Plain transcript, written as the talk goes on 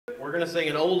We're going to sing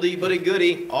an oldie but a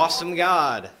goodie, Awesome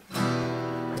God.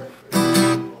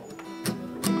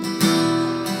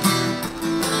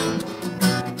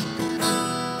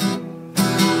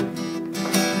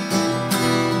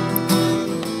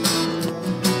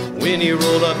 When he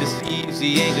rolled up his sleeves,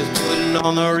 the angels putting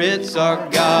on the Ritz. Our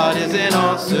God is an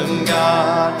awesome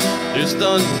God. There's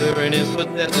thunder in his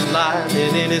footsteps and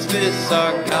lightning in his fists.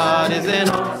 Our God is an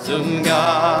awesome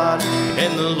God.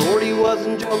 And the Lord, he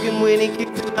wasn't joking when he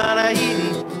kicked him out of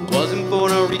Eden. Wasn't for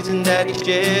no reason that he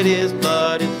shed his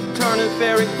blood. It's turning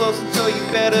very close, and so you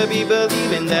better be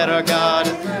believing that our God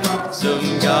is an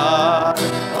awesome God.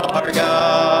 Our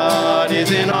God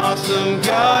is an awesome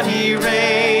God. He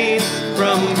reigns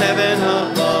from heaven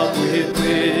above with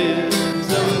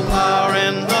wisdom, power,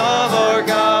 and love. Our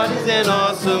God is an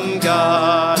awesome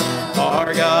God.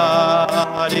 Our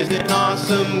God is an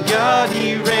awesome God.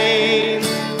 He reigns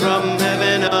from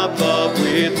heaven above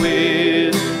with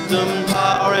wisdom,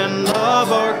 power, and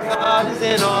love. Our God is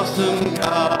an awesome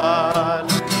God.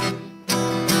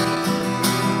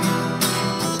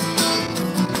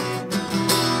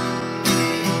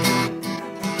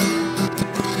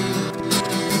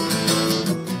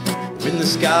 In the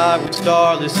sky with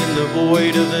starless in the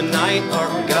void of the night,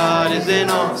 our God is an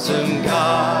awesome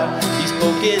God. He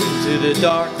spoke into the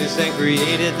darkness and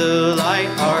created the light.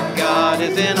 Our God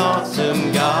is an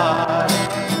awesome God.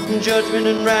 Judgment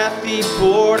and wrath he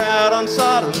poured out on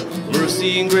Sodom.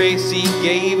 Mercy and grace he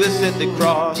gave us at the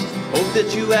cross. Hope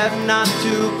that you have not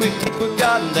too quickly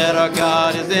forgotten that our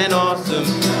God is an awesome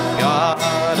God.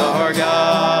 Our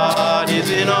God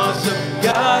is an awesome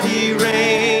God. He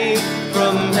reigns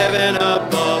from heaven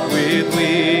above with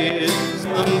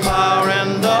wisdom, power,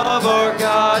 and love. Our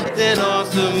God is an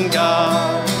awesome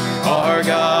God. Our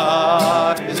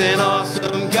God is an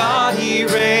awesome God. He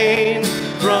reigns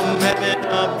from heaven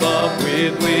above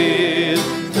with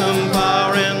wisdom,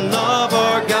 power, and love.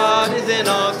 Our God is an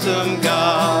awesome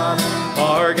God.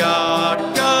 Our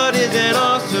God is an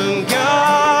awesome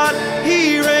God.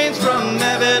 He reigns from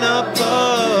heaven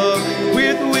above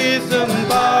with wisdom,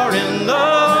 power, and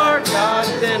love. Our God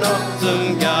is an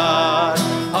awesome God.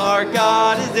 Our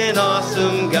God is an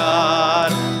awesome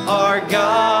God. Our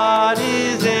God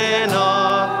is an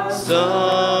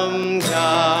awesome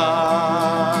God.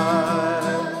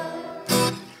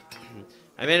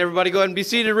 Amen. Everybody go ahead and be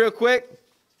seated real quick.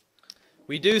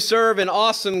 We do serve an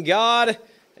awesome God,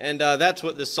 and that's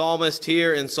what the psalmist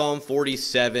here in Psalm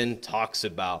 47 talks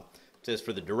about. It says,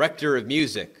 for the director of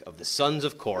music of the sons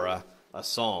of Korah, a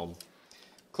psalm.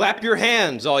 Clap your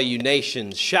hands, all you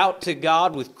nations. Shout to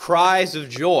God with cries of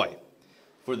joy.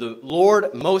 For the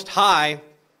Lord Most High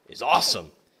is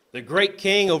awesome, the great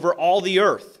King over all the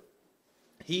earth.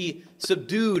 He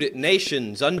subdued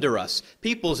nations under us,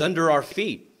 peoples under our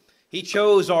feet. He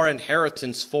chose our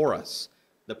inheritance for us,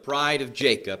 the pride of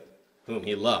Jacob, whom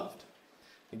he loved.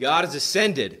 God has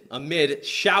ascended amid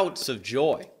shouts of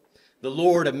joy, the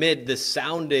Lord amid the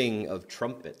sounding of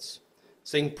trumpets.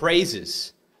 Sing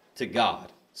praises to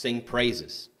God. Sing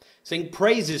praises. Sing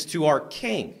praises to our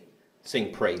King.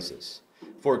 Sing praises.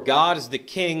 For God is the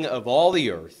King of all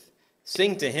the earth.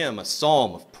 Sing to him a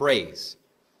psalm of praise.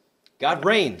 God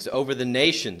reigns over the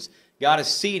nations. God is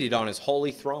seated on his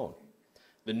holy throne.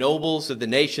 The nobles of the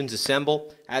nations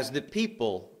assemble as the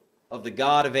people of the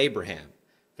God of Abraham.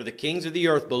 For the kings of the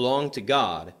earth belong to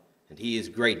God, and he is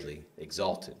greatly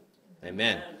exalted.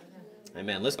 Amen.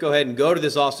 Amen. Let's go ahead and go to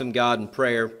this awesome God in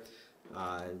prayer.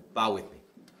 Bow with me.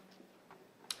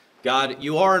 God,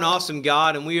 you are an awesome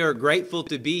God, and we are grateful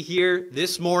to be here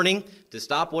this morning to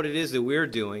stop what it is that we're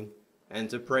doing and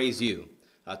to praise you,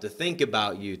 to think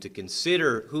about you, to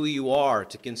consider who you are,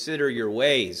 to consider your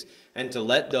ways, and to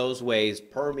let those ways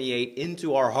permeate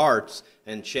into our hearts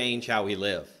and change how we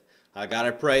live. God,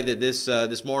 I pray that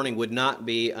this morning would not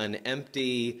be an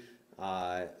empty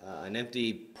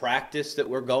practice that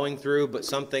we're going through, but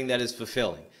something that is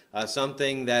fulfilling,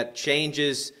 something that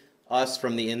changes us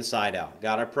from the inside out.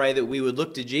 God, I pray that we would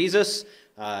look to Jesus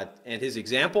and his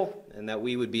example, and that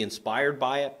we would be inspired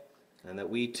by it, and that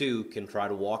we too can try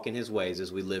to walk in his ways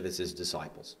as we live as his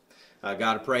disciples. God,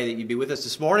 I pray that you'd be with us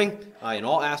this morning in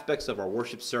all aspects of our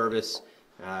worship service,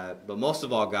 but most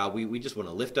of all, God, we just want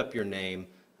to lift up your name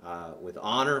with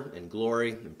honor and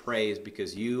glory and praise,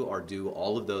 because you are due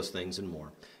all of those things and more.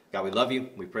 God, we love you.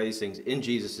 We pray these things in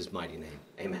Jesus' mighty name.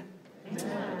 Amen.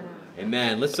 Amen.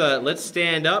 Amen. Let's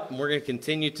stand up, and we're going to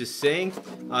continue to sing.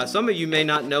 Some of you may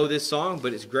not know this song,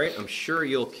 but it's great. I'm sure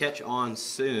you'll catch on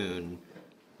soon.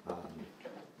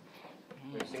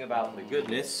 We're going to sing about the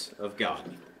goodness of God.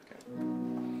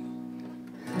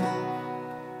 Okay.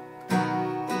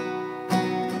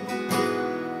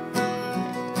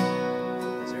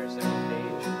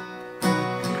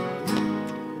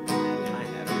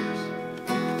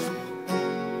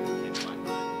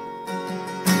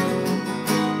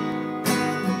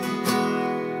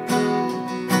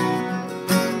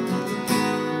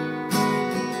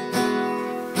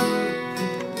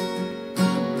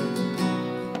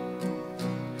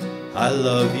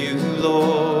 love you,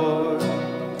 Lord,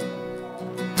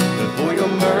 for your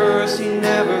mercy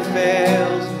never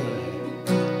fails me.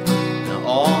 Now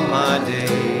all my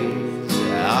days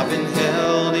I've been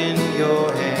held in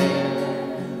your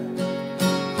hand.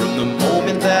 From the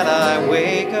moment that I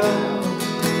wake up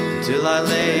till I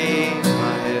lay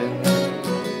my head,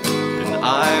 and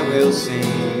I will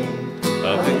sing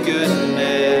of the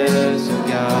goodness of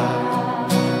God.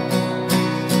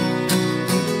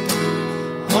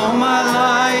 All my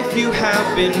life you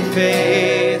have been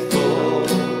faithful.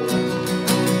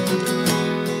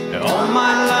 All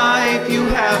my life you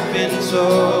have been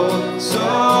so,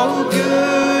 so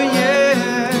good,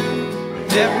 yeah.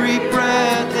 With every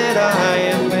breath that I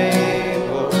am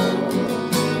able,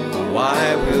 oh,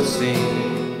 I will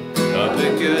sing of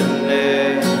the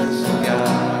goodness of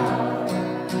God.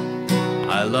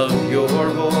 I love your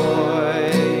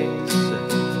voice.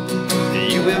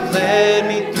 You have led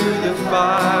me through the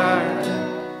fire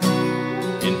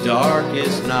in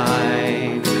darkest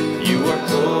night. You are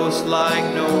close like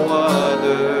no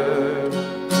other.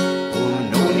 Oh,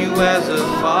 I've known you as a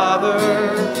father,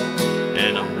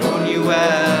 and I've known you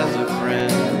as a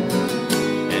friend,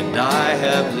 and I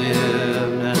have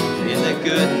lived in the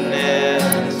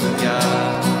goodness of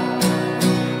God.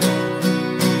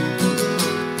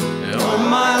 And all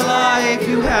my life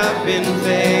you have been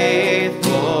faithful.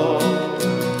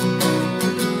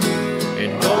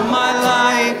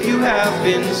 You have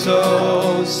been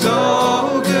so,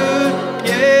 so good,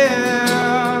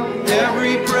 yeah.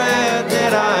 Every breath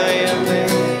that I am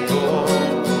able,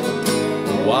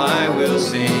 oh, I will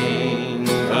sing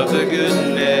of the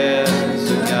goodness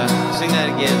of God. Sing that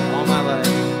again. All my life.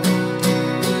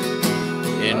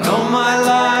 In all my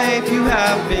life you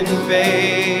have been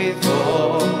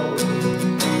faithful.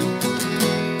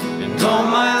 In all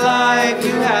my life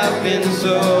you have been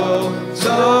so,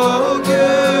 so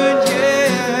good, yeah.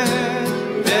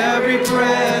 Every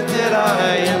breath that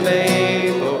I am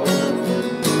able,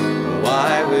 oh,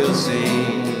 I will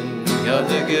sing of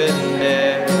the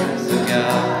goodness of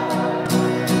God.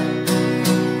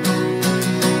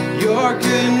 Your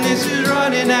goodness is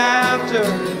running after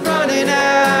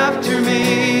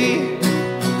me.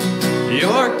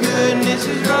 Your goodness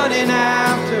is running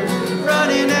after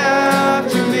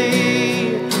me.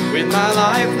 With my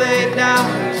life laid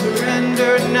down,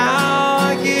 surrendered now,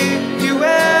 I give you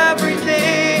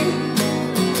everything.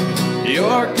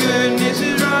 Your goodness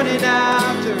is running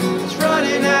after, it's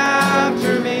running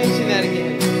after me. Sing that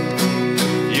again.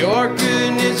 Your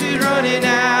goodness is running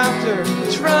after,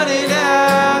 it's running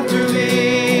after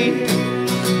me.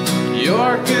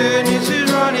 Your goodness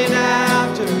is running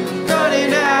after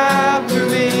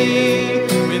me.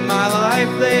 With my life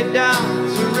laid down,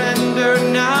 surrendered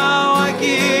now, I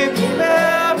give you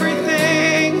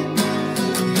everything.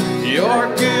 Your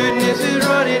goodness is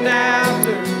running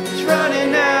after, it's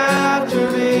running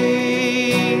after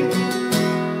me.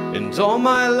 And all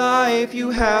my life you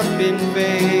have been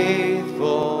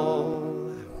faithful.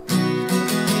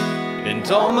 And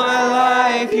all my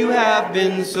life you have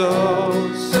been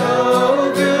so,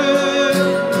 so good.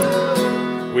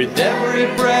 With every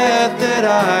breath that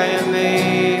I am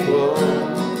able,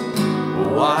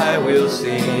 oh, I will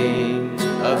sing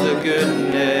of the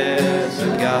goodness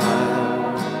of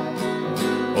God.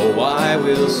 Oh, I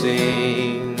will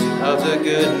sing of the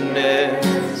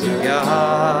goodness of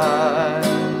God.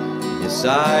 Yes,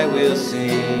 I will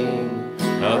sing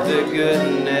of the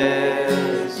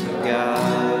goodness of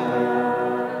God.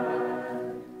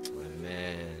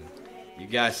 Amen. You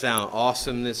guys sound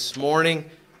awesome this morning.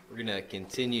 We're going to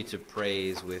continue to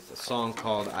praise with a song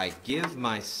called I Give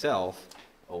Myself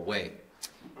Away.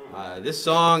 This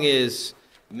song is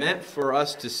meant for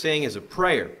us to sing as a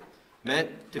prayer,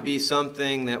 meant to be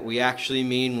something that we actually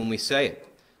mean when we say it.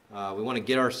 We want to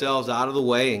get ourselves out of the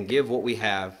way and give what we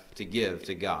have to give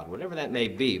to God, whatever that may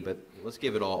be, but let's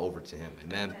give it all over to Him.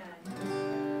 Amen.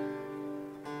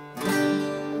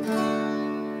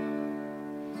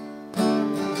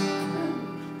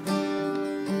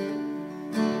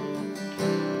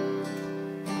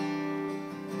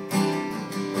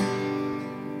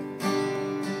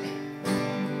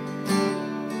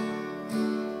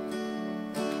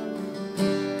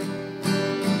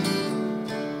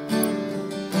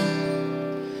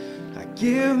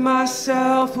 Give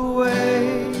myself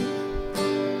away.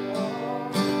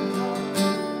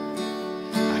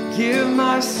 I give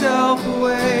myself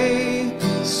away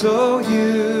so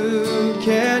you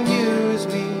can use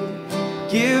me.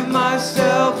 Give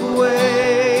myself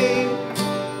away.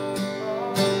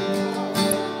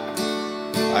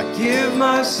 I give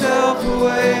myself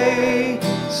away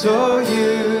so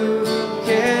you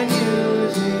can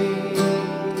use me.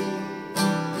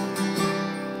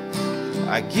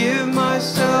 I give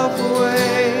myself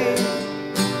away.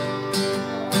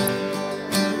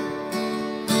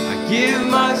 I give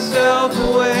myself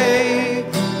away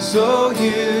so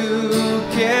you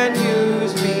can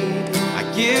use me. I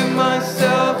give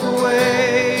myself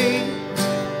away.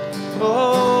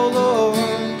 Oh Lord,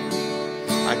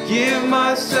 I give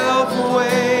myself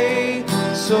away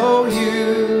so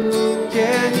you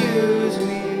can use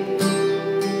me.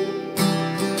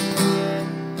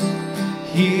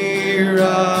 Here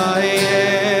I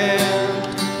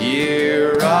am,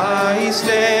 here I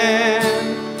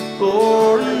stand,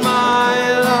 Lord,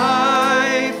 my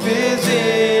life is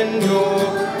in your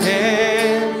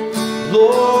hand.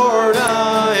 Lord,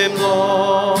 I'm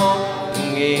longing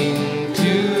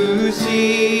to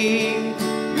see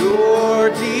your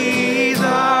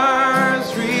desires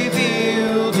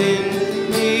revealed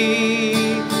in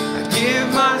me. I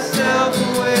give myself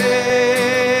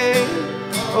away,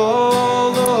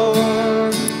 oh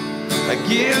Lord, I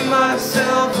give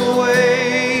myself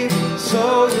away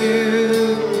so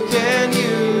you can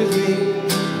use me.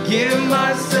 Give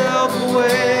myself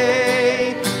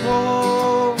away,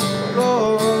 oh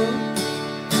Lord,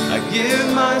 I give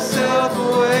myself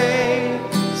away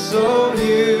so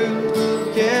you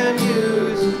can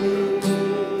use me.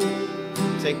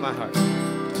 Take my heart.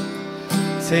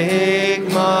 Take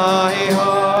my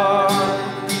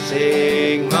heart,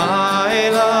 take my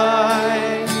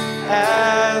life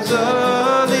as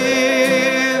a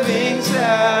living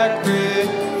sacrifice.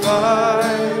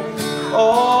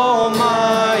 All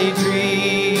my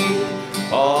dreams,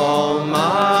 all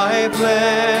my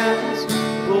plans,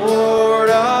 Lord,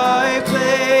 I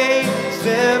place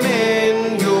them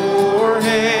in your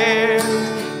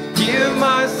hands. Give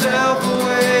myself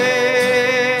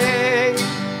away,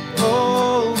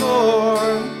 oh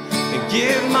Lord, and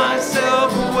give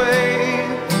myself away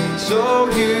so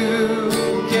you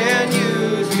can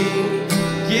use me.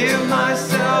 Give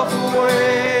myself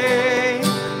away,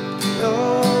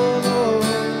 oh Lord,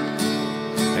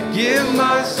 I give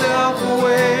myself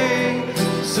away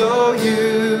so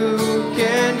you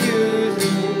can use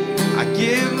me. I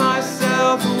give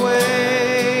myself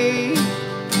away.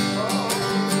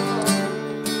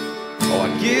 Oh, I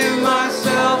give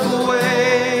myself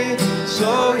away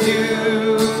so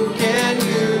you can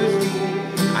use me.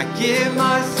 I give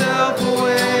myself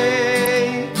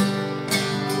away.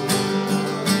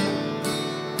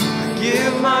 I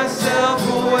give myself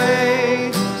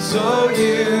away so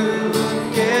you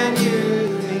can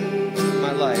use me.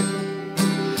 My life.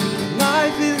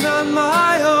 Life is not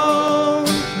my own.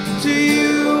 To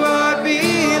you I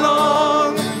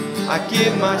belong. I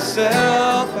give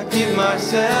myself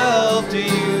to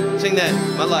you. Sing that,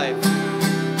 my life.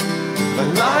 My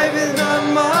life is not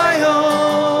my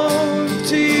own.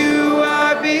 To you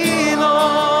I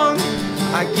belong.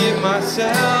 I give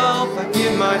myself to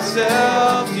you.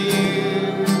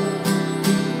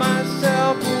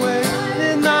 Myself away,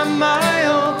 it's not my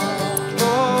own.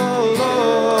 Oh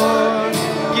Lord,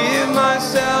 give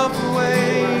myself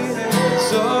away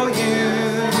so you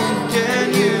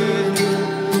can use me.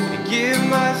 Give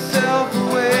myself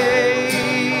away.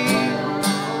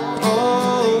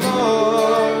 Oh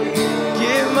Lord,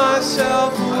 give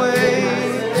myself away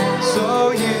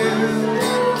so you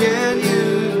can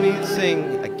use me. Sing,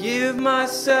 I give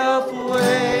myself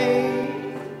away.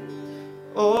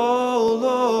 Oh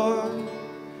Lord,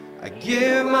 I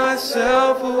give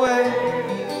myself away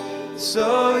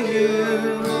so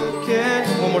you can.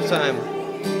 One more time.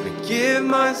 I give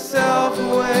myself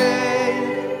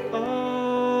away.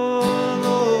 Oh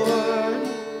Lord,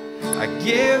 I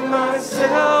give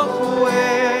myself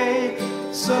away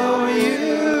so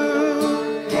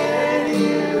you can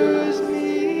use me.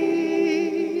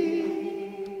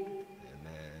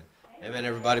 Amen. Amen,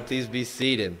 everybody. Please be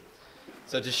seated.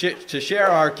 So to share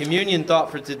our communion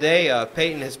thought for today,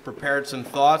 Peyton has prepared some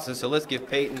thoughts, and so let's give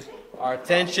Peyton our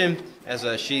attention as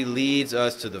she leads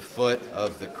us to the foot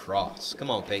of the cross. Come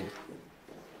on, Peyton.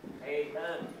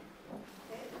 Amen.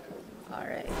 All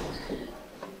right.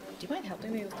 Do you mind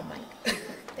helping me with the mic?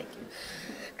 Thank you.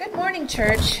 Good morning,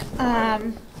 church.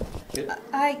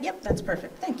 Yep, that's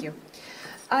perfect. Thank you.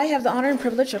 I have the honor and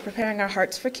privilege of preparing our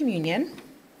hearts for communion.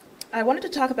 I wanted to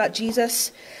talk about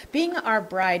Jesus being our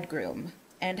bridegroom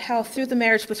and how through the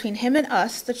marriage between him and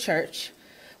us, the church,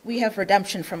 we have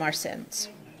redemption from our sins.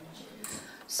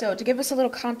 So to give us a little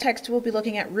context, we'll be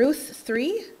looking at Ruth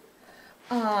 3.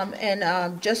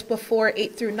 Just before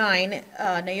 8 through 9,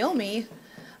 Naomi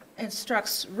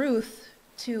instructs Ruth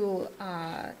to,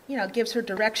 gives her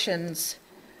directions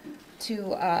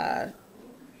to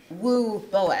woo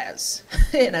Boaz,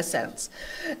 in a sense.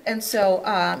 And so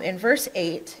in verse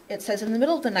 8, it says, "In the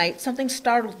middle of the night, something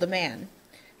startled the man.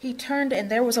 He turned, and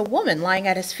there was a woman lying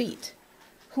at his feet.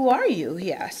 'Who are you?'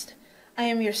 he asked. 'I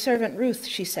am your servant Ruth,'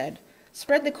 she said.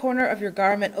 'Spread the corner of your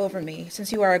garment over me,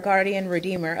 since you are a guardian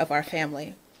redeemer of our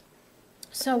family.'"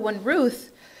 So when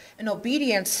Ruth, in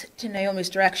obedience to Naomi's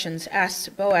directions,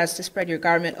 asked Boaz to spread your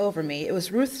garment over me, it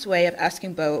was Ruth's way of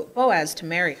asking Boaz to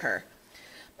marry her.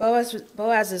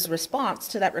 Boaz's response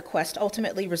to that request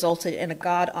ultimately resulted in a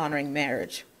God-honoring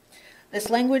marriage. This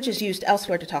language is used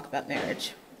elsewhere to talk about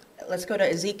marriage. Let's go to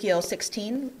Ezekiel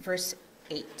 16, verse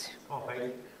 8.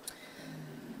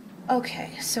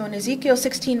 Okay, so in Ezekiel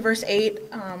 16, verse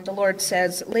 8, the Lord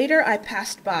says, "Later I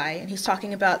passed by," and he's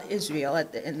talking about Israel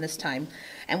in this time,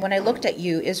 "and when I looked at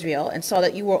you, Israel, and saw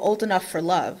that you were old enough for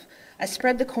love, I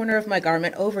spread the corner of my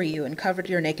garment over you and covered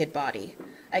your naked body.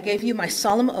 I gave you my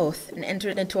solemn oath and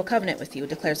entered into a covenant with you,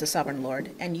 declares the sovereign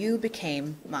Lord, and you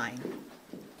became mine."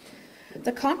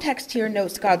 The context here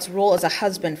notes God's role as a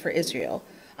husband for Israel.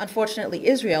 Unfortunately,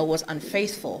 Israel was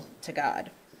unfaithful to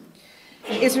God.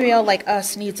 Israel, like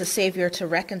us, needs a Savior to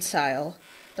reconcile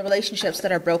the relationships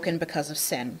that are broken because of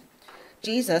sin.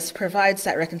 Jesus provides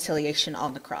that reconciliation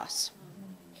on the cross.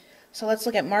 So let's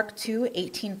look at Mark 2,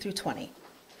 18 through 20.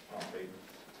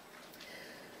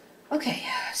 Okay,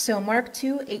 so Mark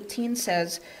 2, 18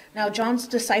 says, "Now John's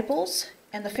disciples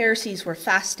and the Pharisees were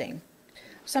fasting.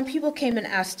 Some people came and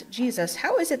asked Jesus,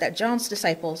 'How is it that John's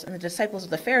disciples and the disciples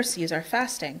of the Pharisees are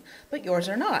fasting, but yours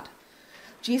are not?'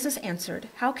 Jesus answered,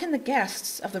 'How can the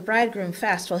guests of the bridegroom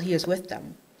fast while he is with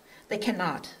them? They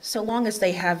cannot, so long as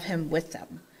they have him with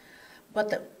them. But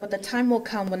the time will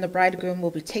come when the bridegroom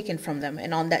will be taken from them,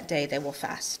 and on that day they will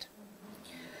fast.'"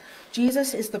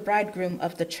 Jesus is the bridegroom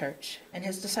of the church, and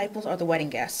his disciples are the wedding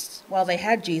guests. While they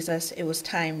had Jesus, it was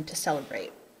time to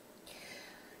celebrate.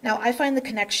 Now, I find the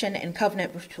connection and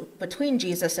covenant between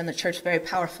Jesus and the church very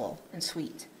powerful and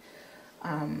sweet.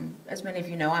 As many of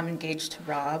you know, I'm engaged to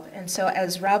Rob, and so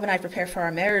as Rob and I prepare for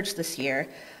our marriage this year,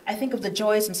 I think of the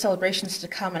joys and celebrations to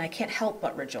come, and I can't help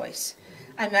but rejoice.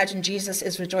 I imagine Jesus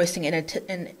is rejoicing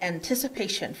in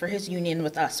anticipation for his union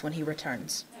with us when he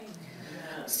returns.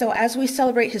 So as we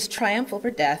celebrate his triumph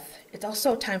over death, it's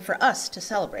also time for us to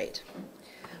celebrate.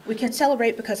 We can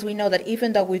celebrate because we know that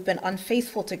even though we've been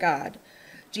unfaithful to God,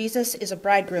 Jesus is a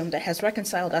bridegroom that has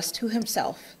reconciled us to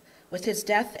himself with his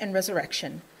death and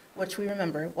resurrection, which we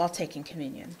remember while taking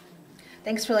communion.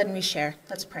 Thanks for letting me share.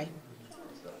 Let's pray.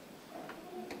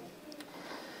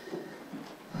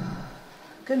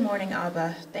 Good morning,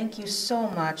 Abba. Thank you so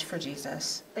much for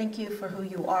Jesus. Thank you for who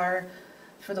you are,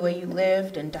 for the way you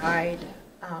lived and died,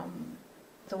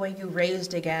 the way you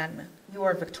raised again. You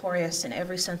are victorious in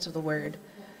every sense of the word.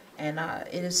 And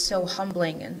it is so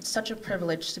humbling and such a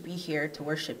privilege to be here to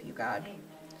worship you, God.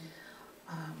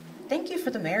 Thank you for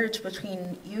the marriage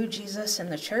between you, Jesus,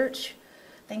 and the church.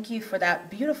 Thank you for that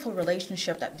beautiful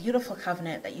relationship, that beautiful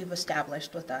covenant that you've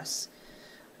established with us.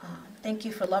 Thank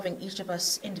you for loving each of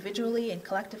us individually and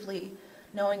collectively,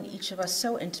 knowing each of us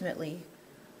so intimately.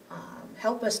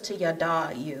 Help us to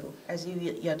yada you as you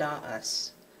yada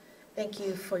us. Thank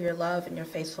you for your love and your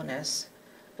faithfulness.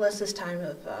 Bless this time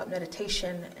of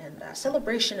meditation and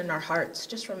celebration in our hearts,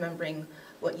 just remembering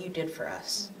what you did for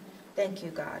us. Thank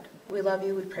you, God. We love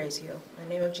you. We praise you. In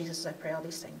the name of Jesus, I pray all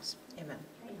these things. Amen.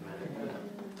 Amen.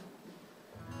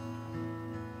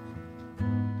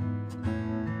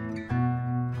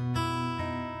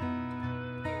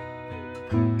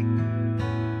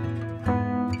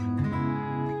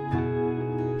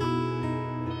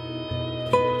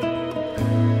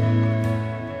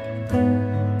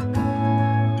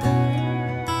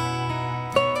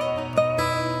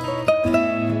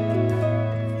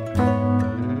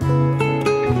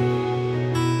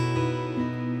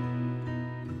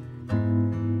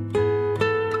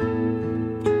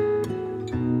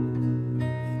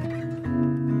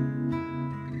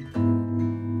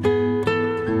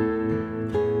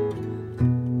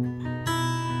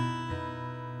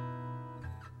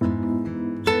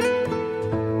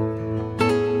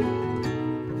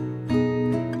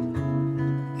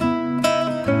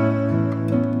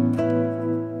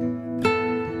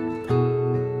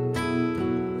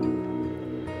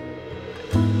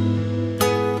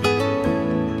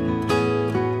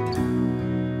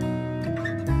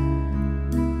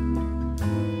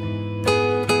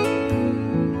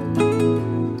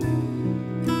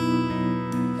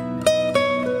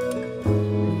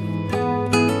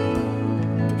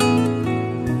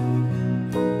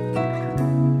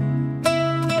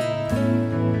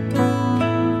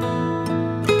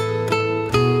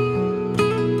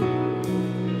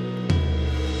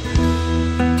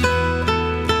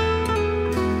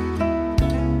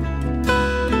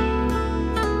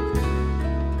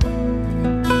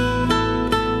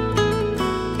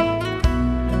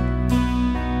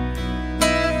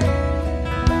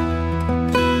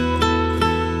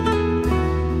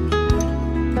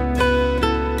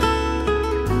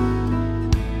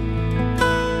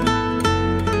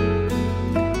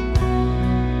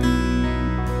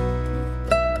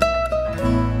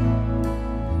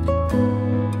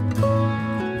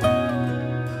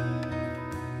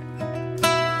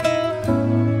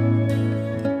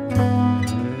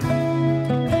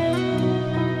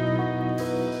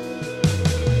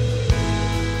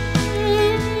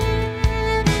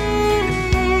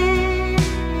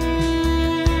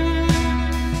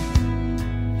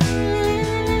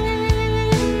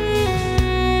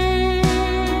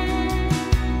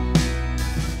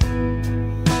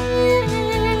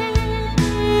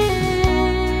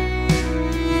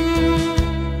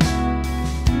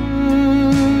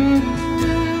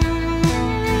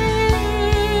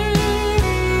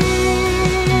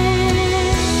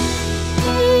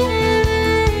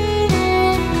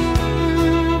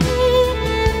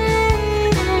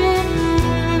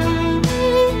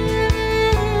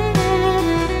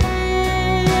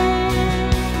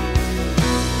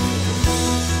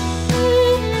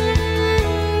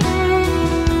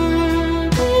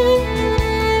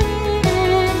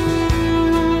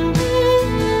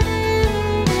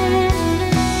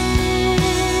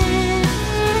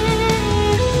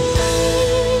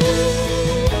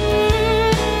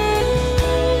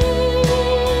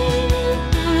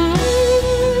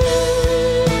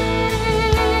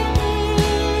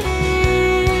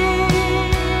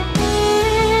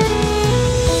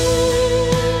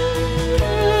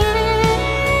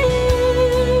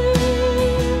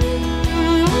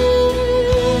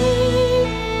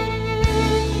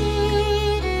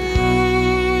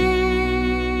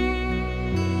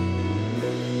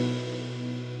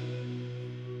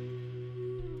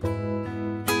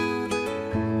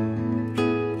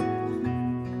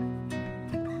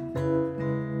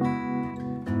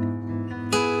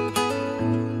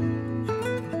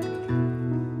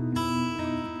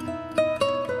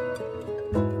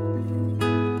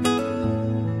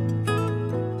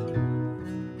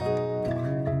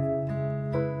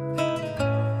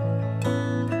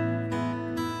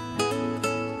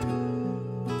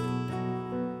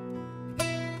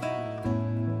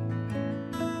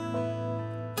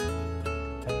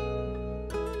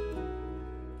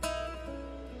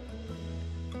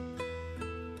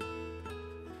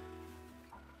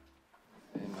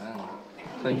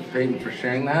 Thank you, Peyton, for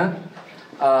sharing that.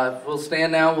 We'll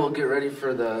stand now. We'll get ready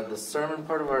for the sermon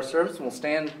part of our service. And we'll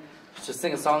stand to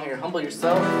sing a song here. Humble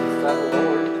yourself beside the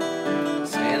Lord.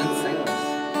 Stand and sing this.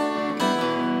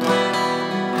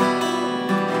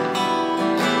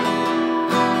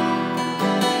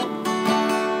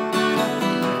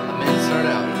 The men start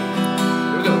out.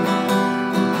 Here we go.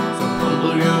 So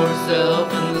humble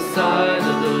yourself in the sight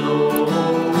of the Lord.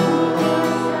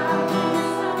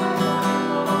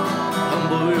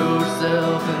 Humble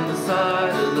yourself in the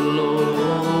sight of the Lord.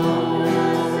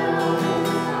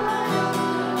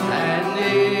 And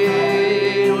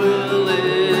He will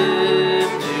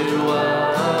lift you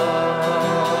up.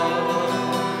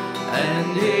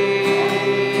 And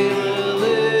He will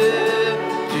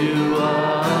lift you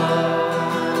up.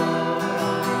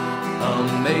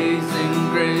 Amazing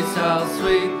grace, how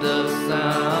sweet the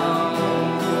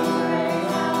sound.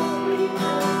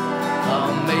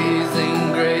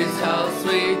 Amazing grace, how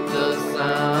sweet the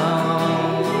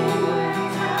sound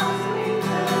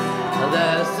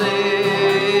that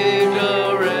saved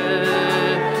a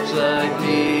wretch like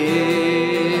me.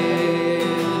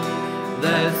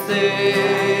 That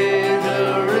saved a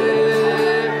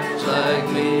wretch like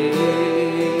me.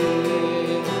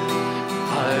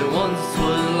 I once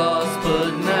was lost,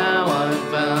 but now I'm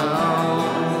found.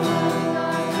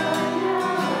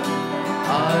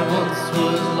 I once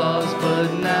was lost, but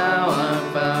now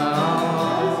I'm found.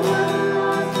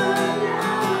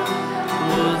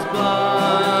 Was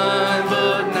blind,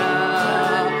 but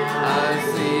now I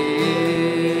see.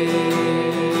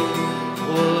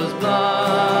 Was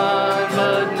blind,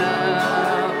 but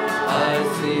now I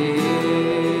see.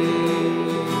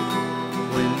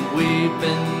 When we've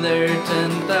been there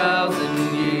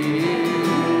 10,000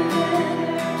 years.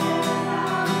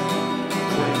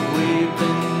 When we've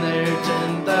been there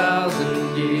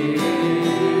 10,000 years.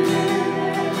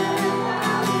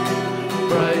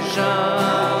 Bright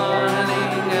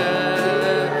shining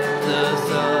as the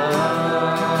sun.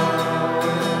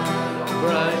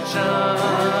 Bright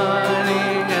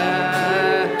shining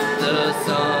as the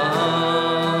sun.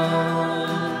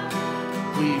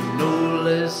 We've no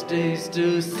less days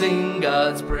to sing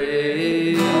God's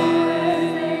praise.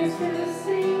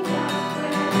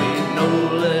 We've no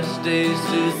less days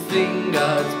to sing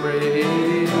God's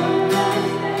praise.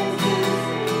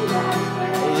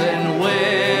 Than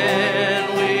when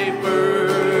we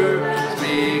first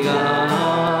begun.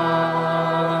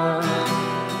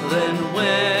 Than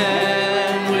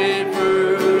when we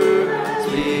first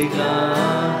begun.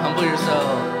 Humble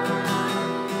yourself.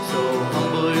 So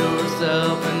humble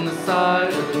yourself in the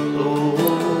sight of the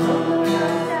Lord.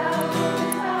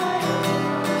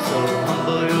 So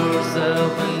humble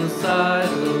yourself in the sight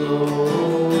of the Lord.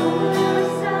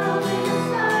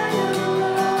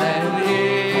 And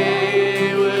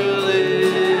He will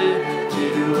lift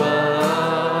you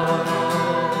up.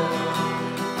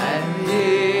 And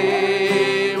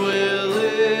He will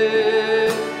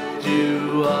lift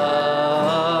you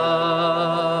up.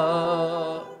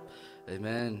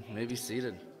 Amen. You may be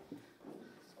seated.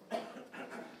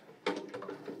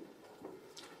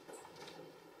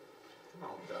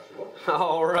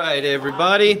 All right,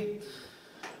 everybody.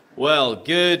 Well,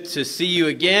 good to see you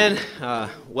again.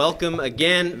 Welcome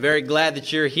again. Very glad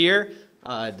that you're here.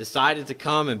 Decided to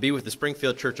come and be with the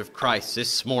Springfield Church of Christ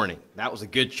this morning. That was a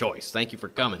good choice. Thank you for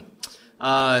coming.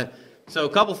 So a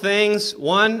couple things.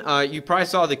 One, you probably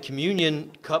saw the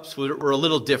communion cups were a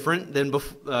little different than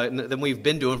we've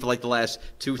been doing for like the last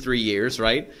 2-3 years,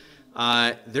 right?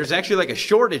 There's actually like a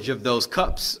shortage of those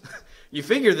cups. You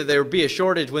figure that there would be a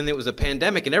shortage when it was a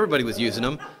pandemic and everybody was using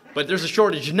them, but there's a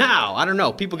shortage now. I don't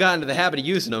know. People got into the habit of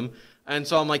using them, and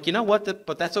so I'm like, you know what?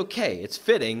 But that's okay. It's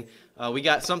fitting. We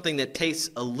got something that tastes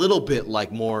a little bit like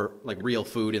more like real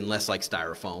food and less like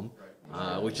styrofoam,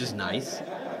 which is nice.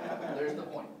 There's the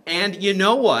point. And you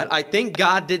know what? I think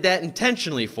God did that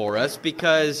intentionally for us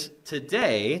because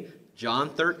today, John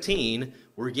 13,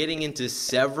 we're getting into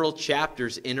several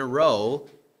chapters in a row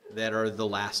that are the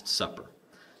Last Supper.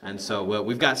 And so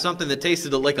we've got something that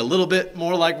tasted like a little bit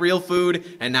more like real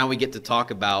food, and now we get to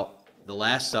talk about the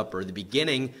Last Supper, the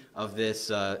beginning of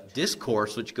this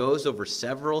discourse, which goes over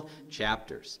several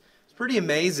chapters. It's pretty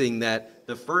amazing that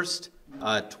the first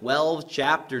 12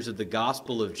 chapters of the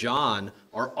Gospel of John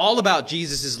are all about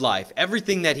Jesus' life,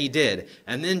 everything that he did.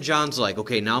 And then John's like,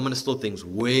 okay, now I'm going to slow things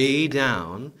way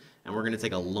down, and we're going to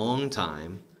take a long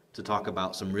time to talk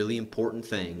about some really important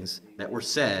things that were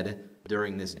said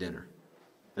during this dinner.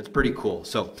 That's pretty cool.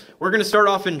 So we're going to start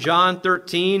off in John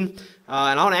 13, and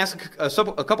I want to ask a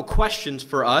couple questions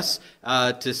for us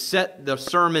to set the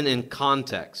sermon in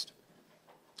context.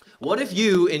 What if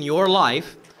you, in your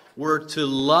life, were to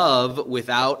love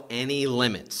without any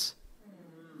limits.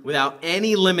 Without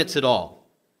any limits at all.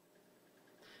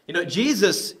 You know,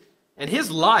 Jesus and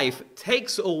his life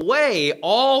takes away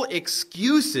all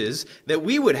excuses that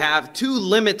we would have to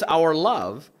limit our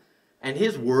love. And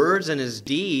his words and his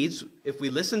deeds, if we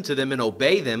listen to them and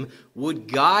obey them,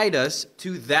 would guide us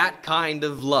to that kind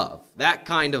of love, that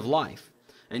kind of life.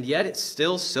 And yet it's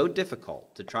still so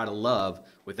difficult to try to love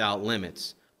without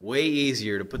limits. Way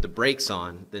easier to put the brakes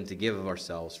on than to give of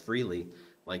ourselves freely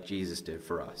like Jesus did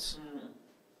for us.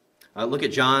 Look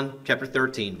at John chapter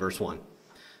 13, verse 1. It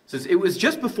says, "It was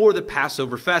just before the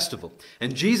Passover festival,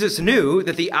 and Jesus knew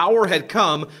that the hour had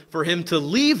come for him to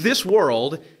leave this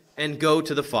world and go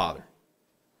to the Father.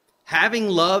 Having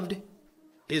loved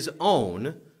his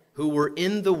own who were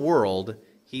in the world,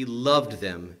 he loved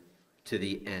them to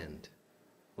the end."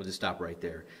 We'll just stop right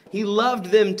there. He loved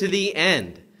them to the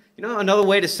end. You know another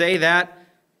way to say that?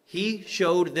 He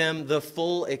showed them the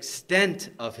full extent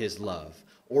of his love,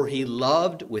 or he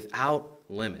loved without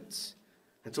limits.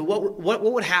 And so what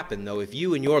would happen, though, if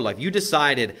you in your life, you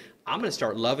decided, I'm going to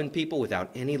start loving people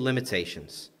without any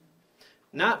limitations?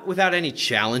 Not without any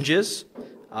challenges.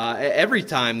 Every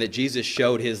time that Jesus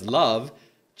showed his love,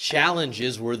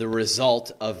 challenges were the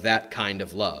result of that kind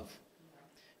of love.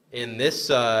 In this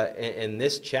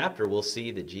chapter, we'll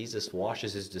see that Jesus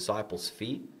washes his disciples'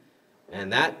 feet,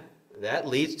 and that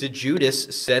leads to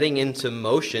Judas setting into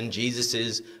motion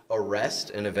Jesus' arrest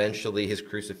and eventually his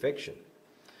crucifixion.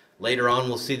 Later on,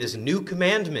 we'll see this new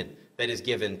commandment that is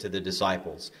given to the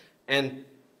disciples. And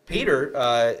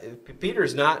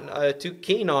Peter's not too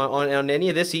keen on any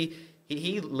of this.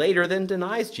 He later then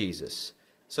denies Jesus.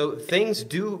 So things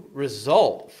do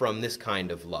result from this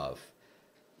kind of love.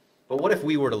 But what if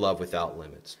we were to love without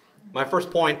limits? My first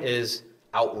point is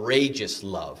outrageous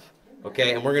love.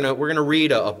 Okay, and we're gonna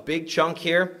read a big chunk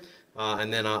here,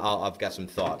 and then I've got some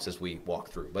thoughts as we walk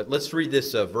through. But let's read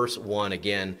this verse 1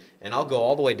 again, and I'll go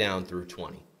all the way down through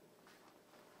 20.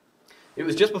 "It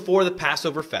was just before the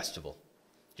Passover festival.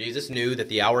 Jesus knew that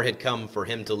the hour had come for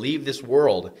him to leave this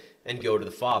world and go to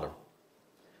the Father.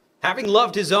 Having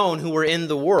loved his own who were in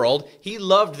the world, he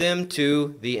loved them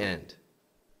to the end."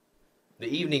 The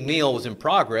evening meal was in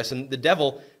progress, and the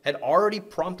devil had already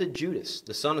prompted Judas,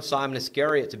 the son of Simon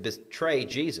Iscariot, to betray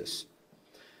Jesus.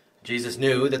 Jesus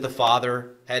knew that the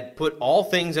Father had put all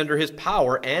things under his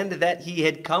power and that he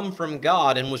had come from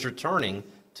God and was returning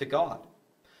to God.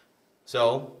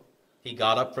 So he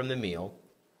got up from the meal,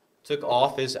 took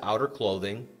off his outer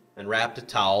clothing, and wrapped a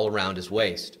towel around his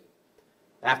waist.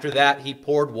 After that, he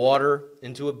poured water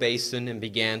into a basin and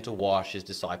began to wash his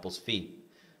disciples' feet,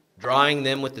 drying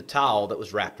them with the towel that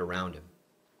was wrapped around him.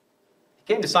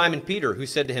 He came to Simon Peter, who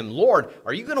said to him, "Lord,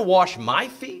 are you going to wash my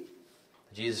feet?"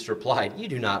 Jesus replied, "You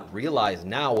do not realize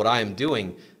now what I am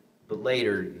doing, but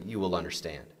later you will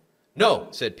understand." "No,"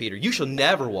 said Peter, "you shall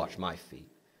never wash my feet."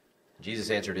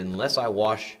 Jesus answered, "Unless I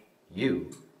wash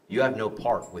you, you have no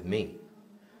part with me."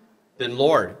 "Then,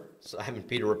 Lord," Simon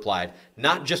Peter replied,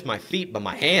 "not just my feet, but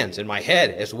my hands and my head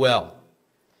as well."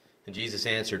 And Jesus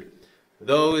answered,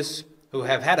 "Those who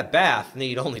have had a bath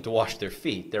need only to wash their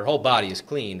feet. Their whole body is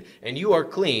clean, and you are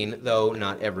clean, though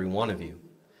not every one of you."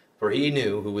 For he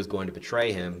knew who was going to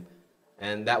betray him,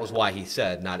 and that was why he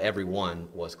said not every one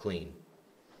was clean.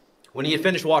 When he had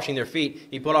finished washing their feet,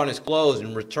 he put on his clothes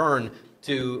and returned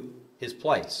to his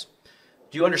place.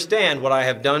 "Do you understand what I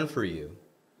have done for you?"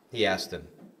 he asked them.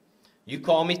 "You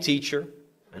call me teacher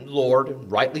and Lord, and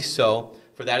rightly so,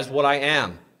 for that is what I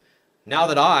am. Now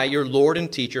that I, your Lord and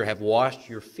teacher, have washed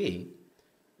your feet,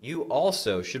 you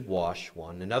also should wash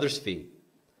one another's feet.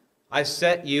 I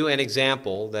set you an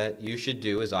example that you should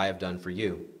do as I have done for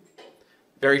you.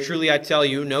 Very truly I tell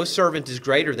you, no servant is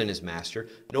greater than his master,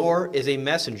 nor is a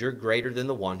messenger greater than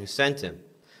the one who sent him.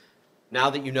 Now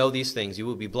that you know these things, you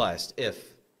will be blessed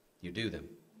if you do them.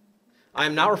 I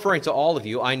am not referring to all of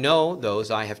you. I know those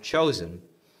I have chosen.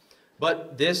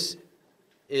 But this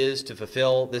is to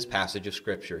fulfill this passage of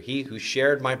Scripture. He who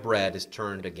shared my bread is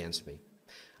turned against me.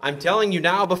 I'm telling you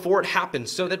now before it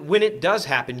happens, so that when it does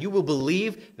happen, you will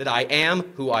believe that I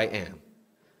am who I am.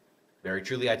 Very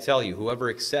truly I tell you, whoever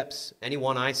accepts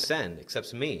anyone I send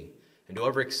accepts me, and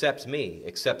whoever accepts me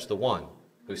accepts the one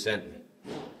who sent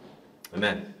me."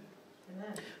 Amen.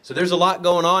 Amen. So there's a lot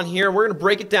going on here. We're going to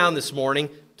break it down this morning,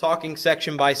 talking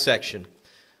section by section.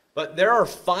 But there are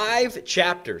 5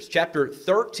 chapters, chapter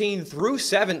 13 through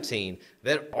 17,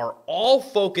 that are all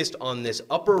focused on this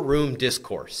upper room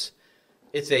discourse.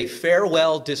 It's a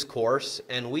farewell discourse,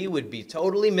 and we would be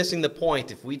totally missing the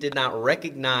point if we did not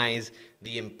recognize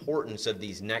the importance of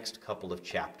these next couple of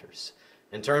chapters.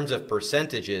 In terms of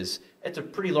percentages, it's a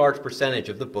pretty large percentage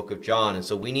of the book of John, and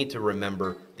so we need to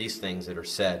remember these things that are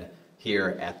said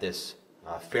here at this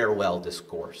farewell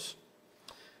discourse.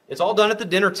 It's all done at the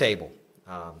dinner table.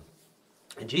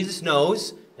 And Jesus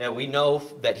knows, and we know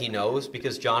that he knows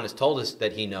because John has told us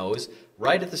that he knows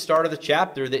right at the start of the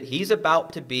chapter that he's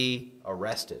about to be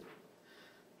arrested.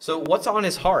 So what's on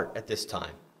his heart at this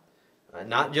time?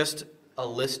 Not just a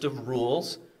list of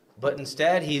rules, but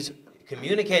instead he's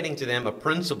communicating to them a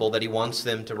principle that he wants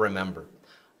them to remember.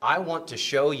 I want to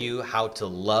show you how to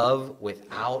love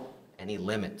without any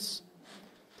limits.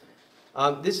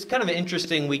 This is kind of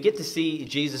interesting. We get to see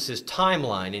Jesus'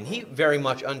 timeline, and he very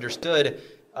much understood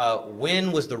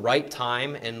when was the right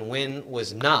time and when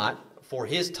was not for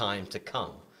his time to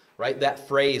come. Right? That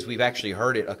phrase, we've actually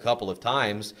heard it a couple of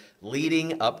times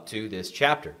leading up to this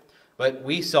chapter. But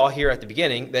we saw here at the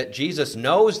beginning that Jesus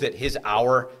knows that his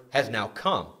hour has now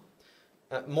come.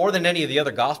 More than any of the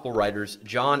other gospel writers,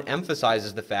 John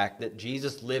emphasizes the fact that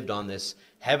Jesus lived on this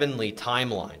heavenly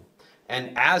timeline.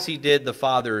 And as he did the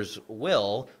Father's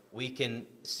will, we can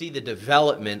see the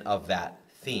development of that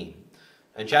theme.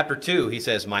 In chapter 2, he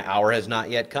says, my hour has not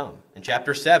yet come. In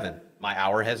chapter 7, my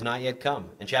hour has not yet come.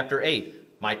 In chapter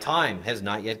 8, my time has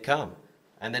not yet come.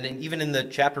 And then even in the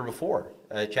chapter before,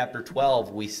 chapter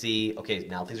 12, we see, okay,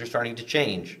 now things are starting to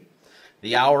change.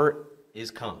 The hour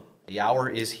is come. The hour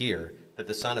is here that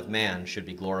the Son of Man should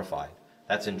be glorified.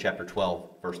 That's in chapter 12,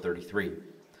 verse 33.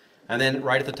 And then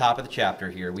right at the top of the chapter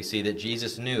here, we see that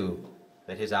Jesus knew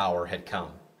that his hour had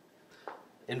come.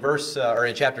 In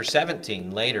chapter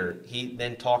 17, later, he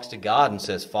then talks to God and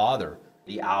says, Father,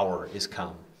 the hour is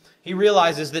come. He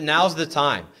realizes that now's the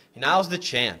time. Now's the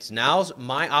chance. Now's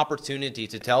my opportunity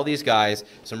to tell these guys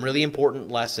some really important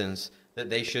lessons that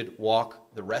they should walk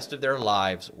the rest of their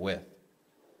lives with.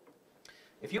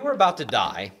 If you were about to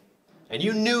die, and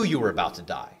you knew you were about to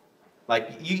die,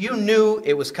 like you knew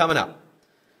it was coming up,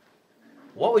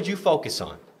 what would you focus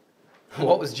on?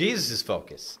 What was Jesus'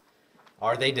 focus?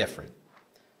 Are they different?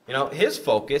 You know, his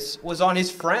focus was on his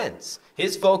friends.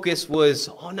 His focus was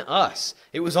on us.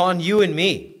 It was on you and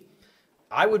me.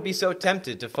 I would be so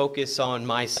tempted to focus on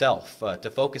myself, to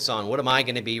focus on what am I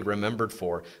going to be remembered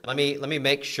for. Let me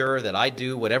make sure that I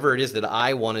do whatever it is that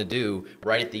I want to do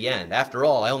right at the end. After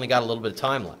all, I only got a little bit of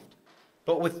time left.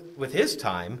 But with his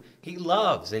time, he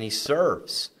loves and he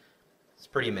serves. It's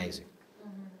pretty amazing.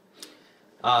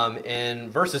 In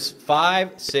verses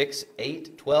 5, 6,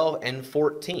 8, 12, and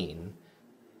 14,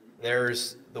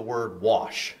 there's the word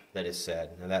wash that is said.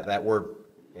 And that word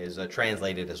is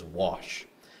translated as wash.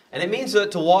 And it means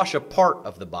to wash a part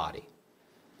of the body.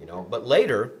 You know, but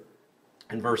later,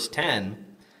 in verse 10,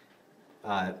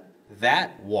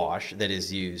 that wash that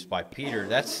is used by Peter,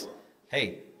 that's,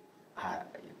 hey,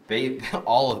 bathe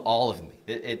all of me.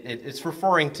 It's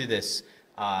referring to this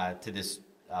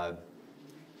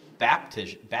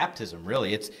baptism,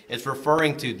 really. It's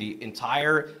referring to the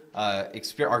entire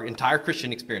our entire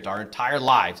Christian experience, our entire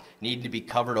lives needing to be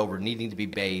covered over, needing to be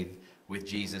bathed with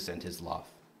Jesus and his love.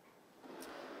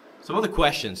 Some other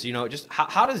questions, you know, just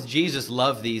how does Jesus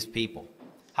love these people?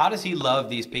 How does he love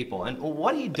these people? And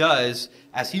what he does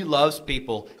as he loves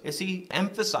people is he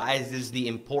emphasizes the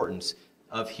importance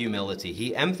of humility.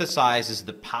 He emphasizes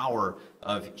the power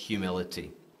of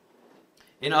humility.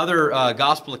 In other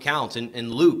gospel accounts,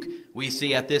 in Luke, we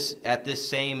see at this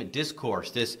same discourse,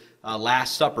 this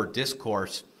Last Supper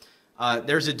discourse,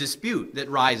 there's a dispute that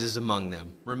rises among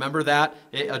them. Remember that?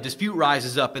 A dispute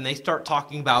rises up and they start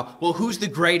talking about, well, who's the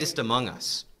greatest among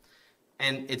us?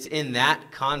 And it's in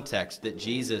that context that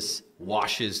Jesus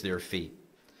washes their feet.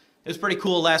 It was pretty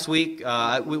cool last week.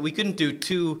 We couldn't do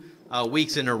 2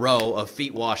 weeks in a row of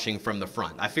feet washing from the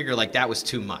front. I figured like that was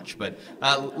too much. But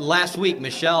last week,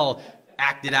 Michelle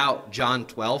acted out John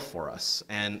 12 for us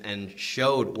and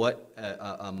showed what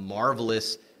a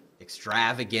marvelous,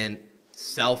 extravagant,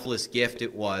 selfless gift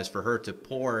it was for her to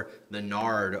pour the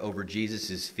nard over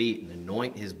Jesus' feet and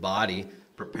anoint his body,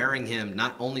 preparing him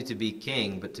not only to be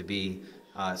king, but to be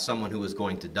someone who was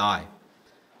going to die.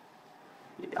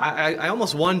 I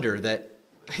almost wonder that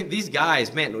these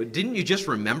guys, man, didn't you just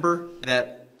remember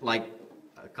that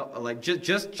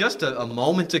just a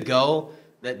moment ago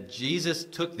that Jesus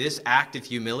took this act of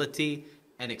humility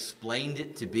and explained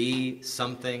it to be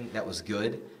something that was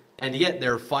good? And yet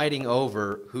they're fighting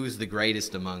over who's the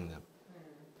greatest among them.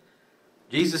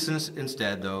 Jesus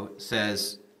instead, though,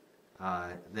 says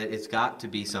that it's got to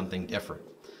be something different.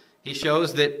 He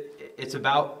shows that it's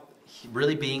about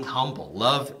really being humble.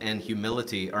 Love and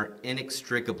humility are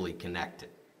inextricably connected.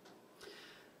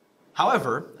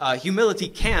 However, humility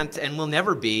can't and will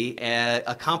never be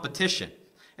a competition.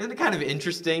 Isn't it kind of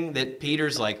interesting that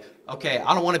Peter's like, okay,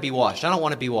 I don't want to be washed. I don't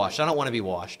want to be washed. I don't want to be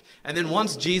washed. And then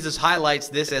once Jesus highlights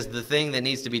this as the thing that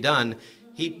needs to be done,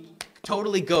 he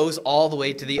totally goes all the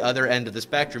way to the other end of the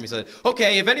spectrum. He said,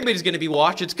 okay, if anybody's going to be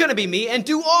washed, it's going to be me, and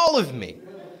do all of me.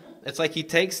 It's like he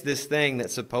takes this thing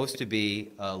that's supposed to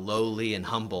be lowly and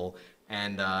humble,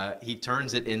 and he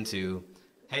turns it into,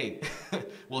 hey,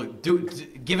 well,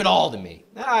 give it all to me.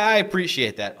 I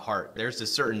appreciate that heart. There's a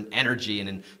certain energy and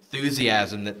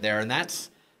enthusiasm there, and that's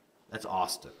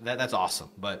awesome. That's awesome.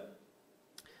 But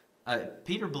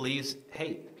Peter believes,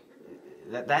 hey,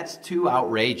 that's too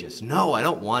outrageous. No, I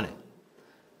don't want it.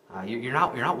 You're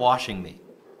not washing me.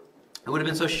 It would have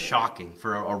been so shocking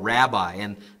for a rabbi,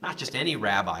 and not just any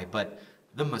rabbi, but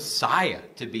the Messiah,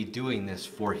 to be doing this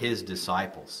for his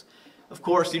disciples. Of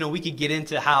course, we could get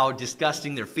into how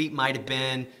disgusting their feet might have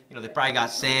been. They probably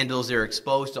got sandals. They're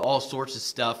exposed to all sorts of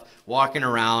stuff, walking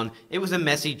around. It was a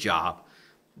messy job.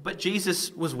 But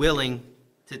Jesus was willing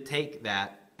to take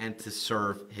that and to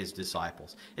serve his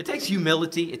disciples. It takes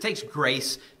humility. It takes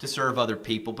grace to serve other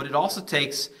people, but it also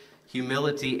takes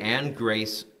humility and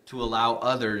grace to allow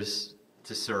others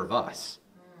to serve us.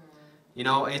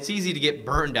 It's easy to get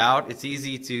burned out. It's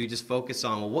easy to just focus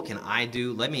on, well, what can I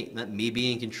do? Let me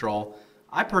be in control.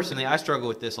 I struggle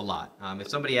with this a lot. If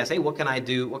somebody asks, hey, what can I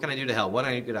do? What can I do to help? What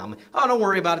can I do? I'm like, oh, don't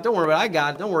worry about it. Don't worry about it. I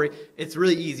got it. Don't worry. It's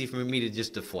really easy for me to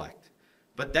just deflect.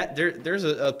 But there's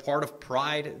a part of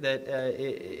pride that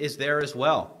is there as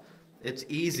well. It's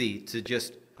easy to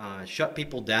just shut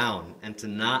people down and to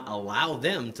not allow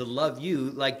them to love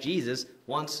you like Jesus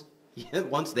wants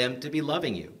them to be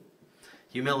loving you.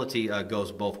 Humility goes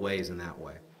both ways in that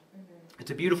way.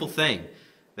 It's a beautiful thing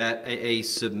that a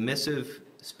submissive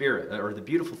spirit, or the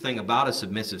beautiful thing about a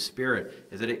submissive spirit,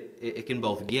 is that it can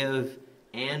both give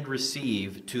and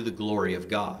receive to the glory of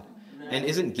God. And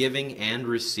isn't giving and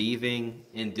receiving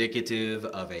indicative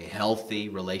of a healthy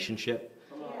relationship?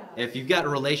 If you've got a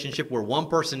relationship where one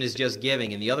person is just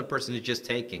giving and the other person is just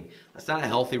taking, that's not a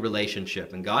healthy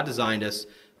relationship. And God designed us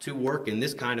to work in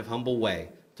this kind of humble way,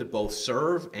 to both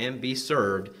serve and be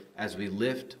served as we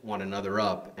lift one another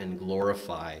up and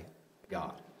glorify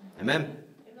God. Amen?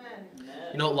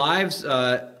 Amen. Lives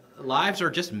are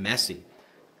just messy.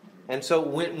 And so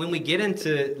when we get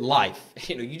into life,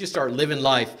 you just start living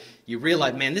life, you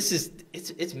realize, man,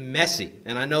 it's messy.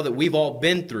 And I know that we've all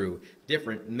been through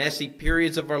different messy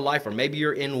periods of our life, or maybe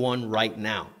you're in one right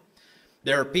now.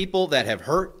 There are people that have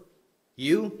hurt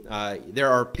you. There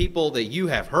are people that you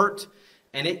have hurt,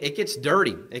 and it gets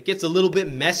dirty. It gets a little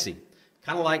bit messy,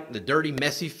 kind of like the dirty,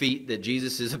 messy feet that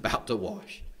Jesus is about to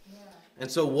wash. Yeah.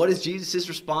 And so what is Jesus'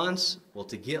 response? Well,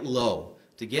 to get low,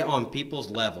 to get on people's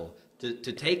level, to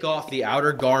take off the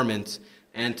outer garments,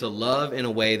 and to love in a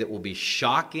way that will be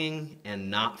shocking and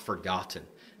not forgotten.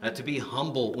 To be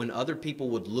humble when other people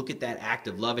would look at that act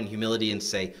of love and humility and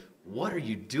say, what are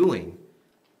you doing?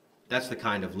 That's the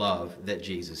kind of love that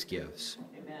Jesus gives.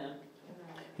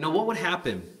 Amen. What would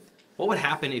happen? What would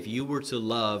happen if you were to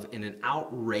love in an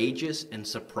outrageous and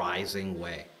surprising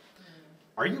way?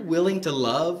 Are you willing to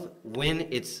love when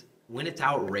it's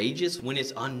outrageous, when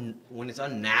it's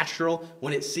unnatural,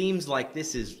 when it seems like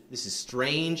this is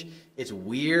strange, it's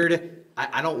weird,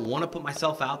 I don't want to put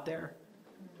myself out there?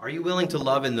 Are you willing to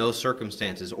love in those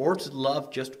circumstances, or to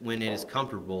love just when it is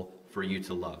comfortable for you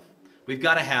to love? We've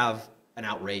got to have an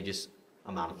outrageous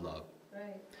amount of love.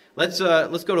 Right. Let's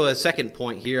go to a second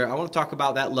point here. I want to talk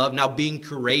about that love now being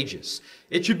courageous.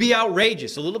 It should be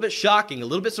outrageous, a little bit shocking, a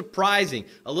little bit surprising,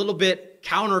 a little bit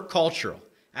countercultural.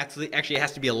 Actually, it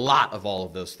has to be a lot of all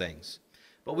of those things.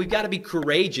 But we've got to be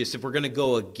courageous if we're going to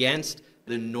go against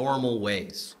the normal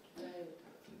ways.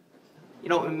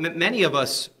 Many of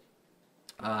us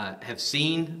have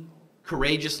seen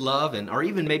courageous love and are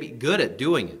even maybe good at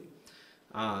doing it.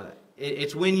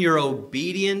 It's when you're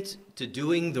obedient to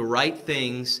doing the right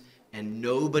things and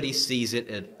nobody sees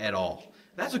it at all.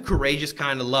 That's a courageous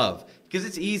kind of love, because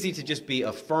it's easy to just be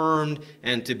affirmed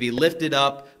and to be lifted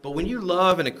up. But when you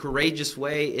love in a courageous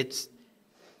way, it's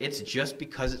just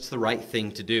because it's the right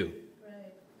thing to do.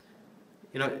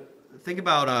 Right. Think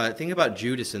about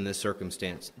Judas in this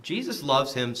circumstance. Jesus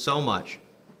loves him so much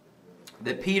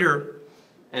that Peter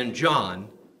and John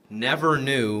never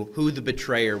knew who the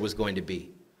betrayer was going to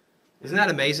be. Isn't that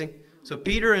amazing? So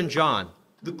Peter and John,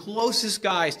 the closest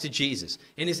guys to Jesus,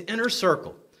 in his inner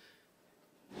circle,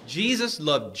 Jesus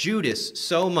loved Judas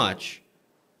so much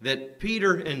that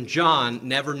Peter and John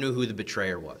never knew who the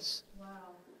betrayer was. Wow.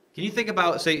 Can you think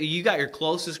about, say, you got your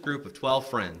closest group of 12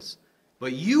 friends,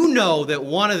 but you know that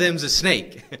one of them's a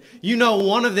snake. You know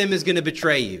one of them is going to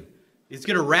betray you. It's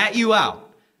going to rat you out.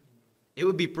 it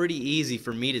would be pretty easy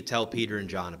for me to tell Peter and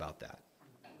John about that.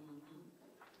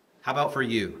 How about for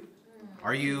you?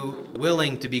 Are you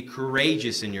willing to be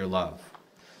courageous in your love?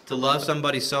 To love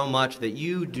somebody so much that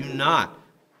you do not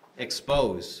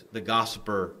expose the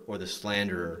gossiper or the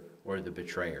slanderer or the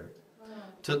betrayer?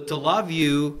 To love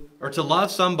you, or to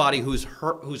love somebody who's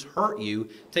hurt you,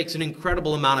 takes an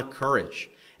incredible amount of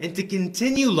courage. And to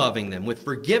continue loving them with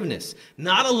forgiveness,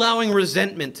 not allowing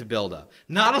resentment to build up,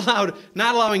 not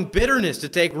allowing bitterness to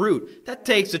take root, that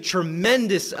takes a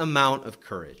tremendous amount of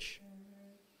courage.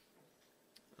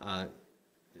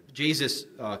 Jesus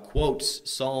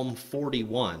quotes Psalm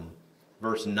 41,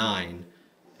 verse 9,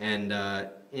 and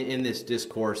in this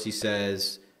discourse he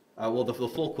says, the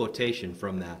full quotation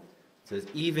from that says,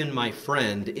 "Even my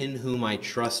friend in whom I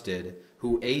trusted,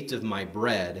 who ate of my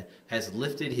bread, has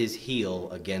lifted his heel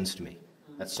against me."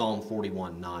 That's Psalm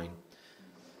 41, 9.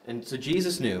 And so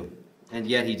Jesus knew, and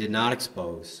yet he did not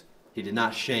expose, he did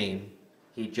not shame,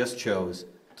 he just chose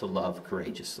to love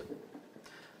courageously.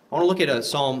 I want to look at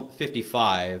Psalm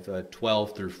 55,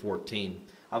 12 through 14.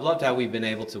 I've loved how we've been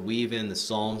able to weave in the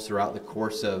Psalms throughout the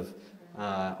course of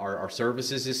our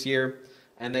services this year.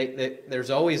 And there's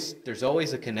always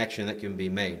a connection that can be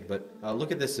made. But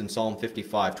look at this in Psalm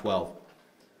 55, 12.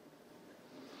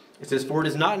 It says, "For it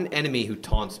is not an enemy who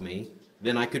taunts me,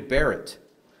 then I could bear it.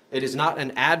 It is not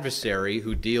an adversary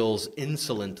who deals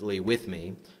insolently with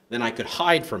me, then I could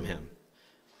hide from him.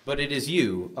 But it is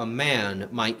you, a man,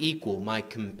 my equal, my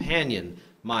companion,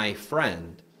 my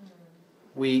friend.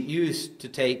 We used to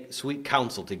take sweet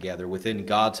counsel together within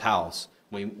God's house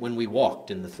when we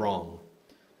walked in the throng."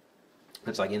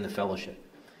 It's like in the fellowship.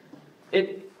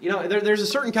 There's a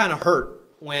certain kind of hurt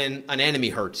when an enemy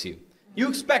hurts you. You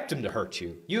expect him to hurt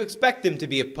you. You expect them to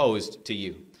be opposed to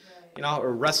you.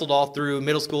 Wrestled all through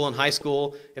middle school and high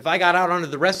school. If I got out onto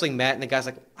the wrestling mat and the guy's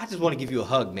like, "I just want to give you a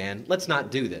hug, man. Let's not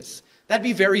do this." That'd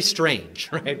be very strange,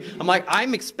 right? I'm like,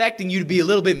 I'm expecting you to be a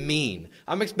little bit mean.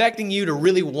 I'm expecting you to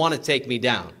really want to take me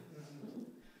down.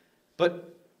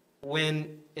 But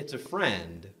when it's a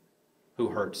friend who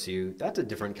hurts you, that's a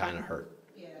different kind of hurt.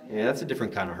 Yeah, that's a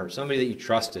different kind of hurt. Somebody that you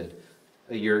trusted,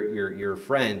 your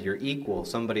friend, your equal,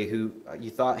 somebody who you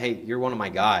thought, hey, you're one of my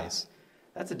guys.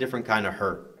 That's a different kind of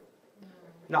hurt.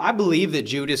 Now, I believe that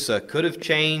Judas could have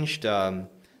changed. I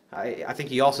think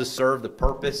he also served the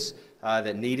purpose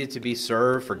that needed to be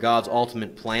served for God's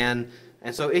ultimate plan.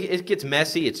 And so it gets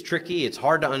messy, it's tricky, it's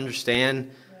hard to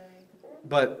understand.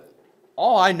 But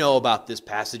all I know about this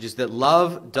passage is that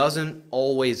love doesn't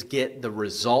always get the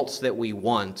results that we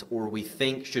want or we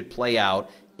think should play out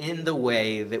in the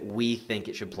way that we think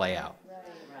it should play out.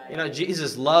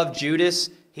 Jesus loved Judas.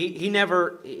 He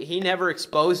never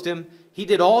exposed him. He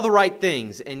did all the right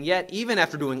things, and yet even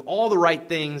after doing all the right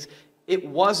things, it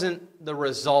wasn't the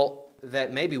result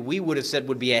that maybe we would have said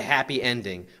would be a happy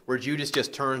ending, where Judas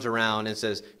just turns around and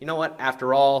says, "You know what,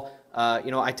 after all,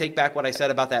 I take back what I said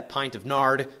about that pint of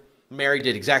nard. Mary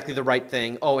did exactly the right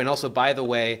thing. Oh, and also, by the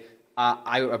way,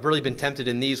 I've really been tempted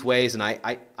in these ways, and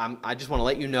I just want to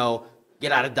let you know,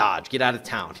 get out of Dodge, get out of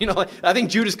town." I think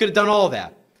Judas could have done all of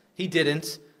that. He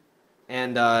didn't,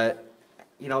 and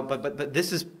but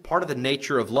this is part of the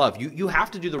nature of love. You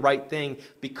have to do the right thing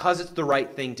because it's the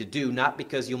right thing to do, not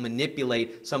because you'll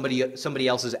manipulate somebody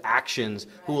else's actions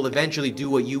who will eventually do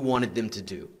what you wanted them to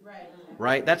do.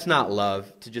 Right? That's not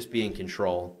love, to just be in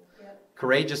control.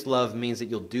 Courageous love means that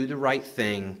you'll do the right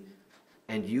thing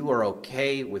and you are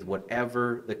okay with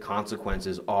whatever the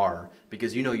consequences are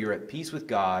because you know you're at peace with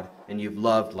God and you've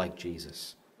loved like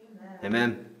Jesus.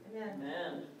 Amen?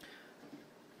 Amen.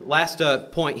 Last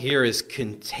point here is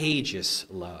contagious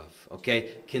love, okay?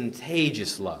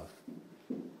 Contagious love.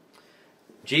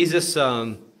 Jesus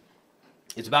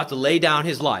is about to lay down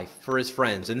his life for his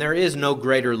friends, and there is no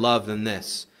greater love than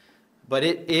this. But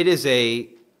it is a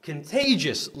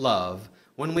contagious love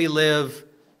when we live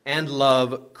and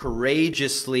love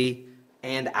courageously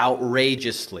and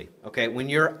outrageously. Okay, when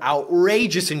you're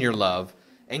outrageous in your love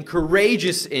and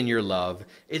courageous in your love,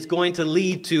 it's going to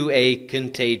lead to a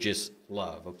contagious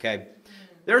love. Okay,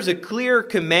 there's a clear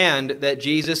command that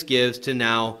Jesus gives to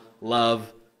now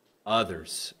love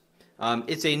others.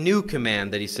 It's a new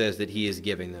command that he says that he is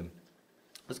giving them.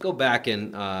 Let's go back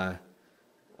and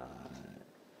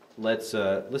let's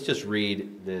just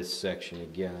read this section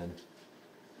again.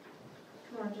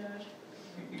 Come on, Josh.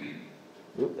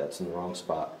 Oop, that's in the wrong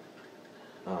spot.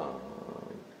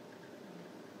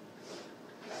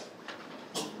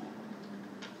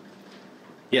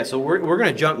 Yeah, so we're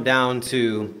going to jump down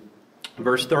to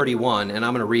verse 31, and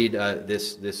I'm going to read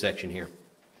this section here.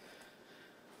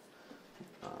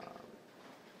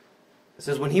 It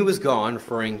says, when he was gone,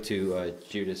 referring to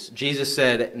Judas, Jesus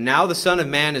said, now the Son of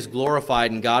Man is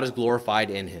glorified, and God is glorified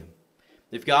in him.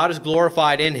 If God is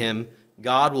glorified in him,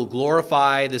 God will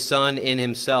glorify the Son in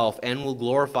himself, and will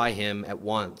glorify him at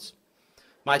once.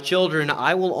 My children,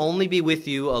 I will only be with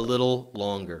you a little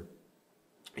longer.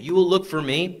 You will look for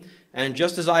me, and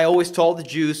just as I always told the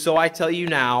Jews, so I tell you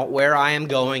now, where I am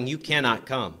going, you cannot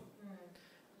come.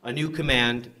 A new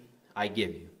command I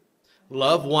give you.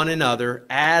 Love one another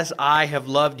as I have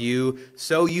loved you,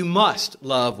 so you must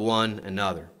love one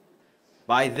another.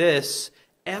 By this,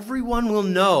 everyone will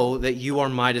know that you are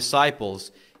my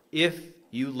disciples, if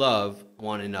you love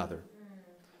one another.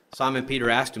 Simon Peter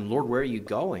asked him, Lord, where are you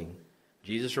going?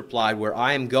 Jesus replied, where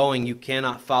I am going, you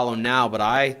cannot follow now,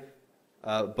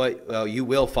 but you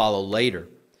will follow later.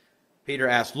 Peter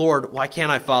asked, Lord, why can't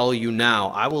I follow you now?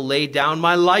 I will lay down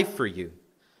my life for you.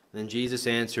 Then Jesus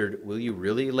answered, will you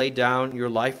really lay down your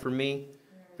life for me?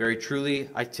 Very truly,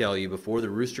 I tell you, before the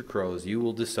rooster crows, you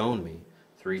will disown me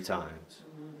 3 times.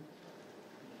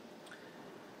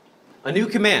 A new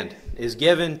command is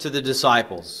given to the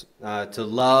disciples to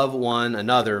love one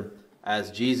another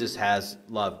as Jesus has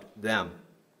loved them.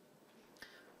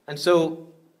 And so,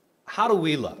 how do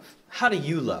we love? How do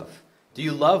you love? Do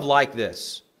you love like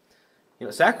this? You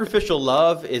know, sacrificial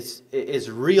love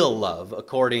is real love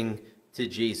according to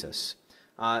Jesus.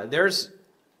 There's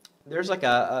like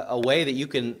a way that you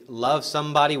can love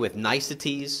somebody with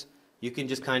niceties. You can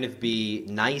just kind of be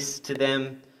nice to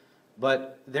them.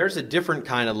 But there's a different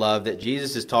kind of love that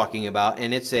Jesus is talking about,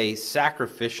 and it's a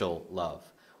sacrificial love.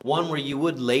 One where you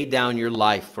would lay down your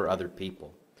life for other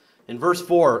people. In verse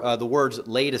 4, the words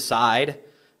laid aside,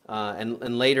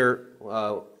 and later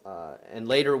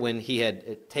when he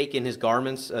had taken his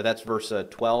garments, that's verse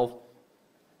 12,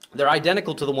 they're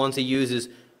identical to the ones he uses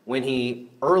when he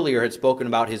earlier had spoken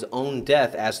about his own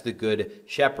death as the good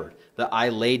shepherd, that I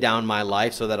lay down my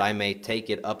life so that I may take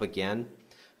it up again.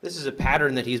 This is a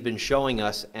pattern that he's been showing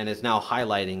us and is now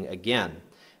highlighting again.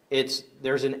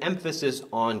 There's an emphasis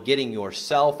on getting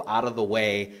yourself out of the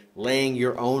way, laying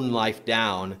your own life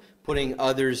down, putting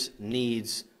others'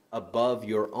 needs above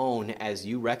your own as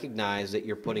you recognize that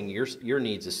you're putting your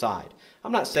needs aside.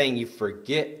 I'm not saying you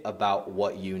forget about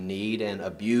what you need and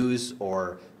abuse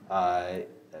or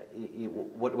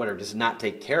whatever, just not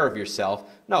take care of yourself.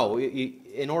 No,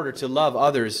 in order to love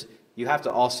others, you have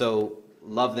to also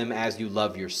love them as you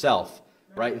love yourself,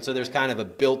 right? And so there's kind of a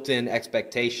built-in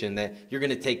expectation that you're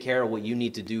going to take care of what you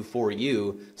need to do for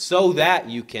you so that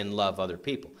you can love other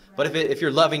people. But if you're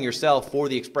loving yourself for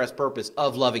the express purpose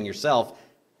of loving yourself,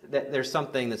 there's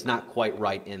something that's not quite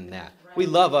right in that. We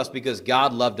love us because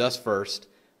God loved us first,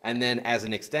 and then as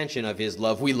an extension of his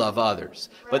love, we love others.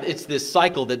 But it's this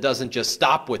cycle that doesn't just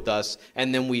stop with us,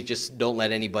 and then we just don't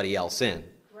let anybody else in.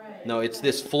 No, it's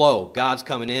this flow. God's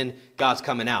coming in, God's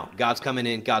coming out. God's coming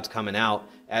in, God's coming out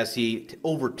as he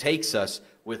overtakes us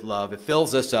with love. It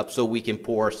fills us up so we can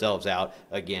pour ourselves out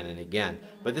again and again.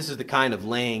 But this is the kind of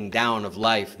laying down of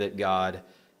life that God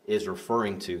is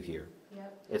referring to here.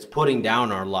 It's putting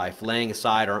down our life, laying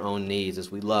aside our own needs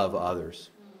as we love others.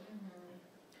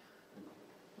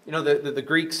 You know, the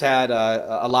Greeks had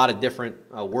a lot of different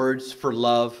words for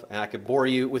love, and I could bore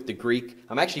you with the Greek.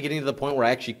 I'm actually getting to the point where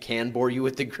I actually can bore you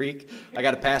with the Greek. I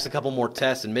got to pass a couple more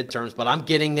tests and midterms, but I'm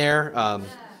getting there.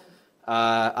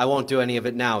 I won't do any of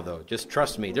it now, though. Just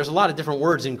trust me. There's a lot of different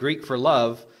words in Greek for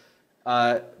love.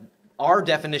 Our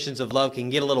definitions of love can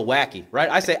get a little wacky, right?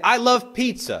 I say, I love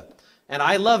pizza, and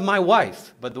I love my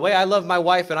wife. But the way I love my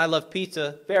wife and I love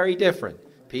pizza, very different.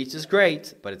 Pizza's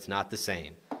great, but it's not the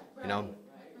same, you know?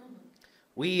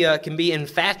 We can be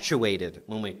infatuated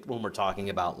when we're talking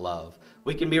about love.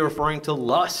 We can be referring to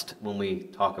lust when we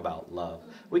talk about love.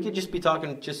 We could just be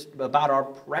talking just about our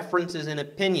preferences and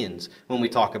opinions when we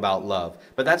talk about love.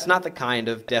 But that's not the kind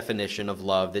of definition of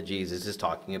love that Jesus is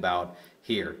talking about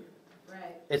here.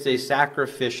 Right. It's a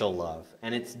sacrificial love,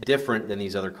 and it's different than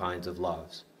these other kinds of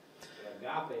loves.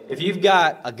 If you've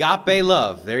got agape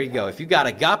love, there you go. If you've got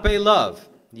agape love,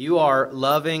 you are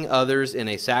loving others in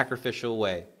a sacrificial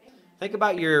way. Think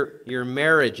about your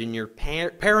marriage and your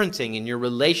parenting and your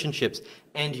relationships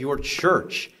and your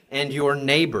church and your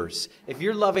neighbors. If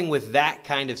you're loving with that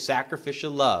kind of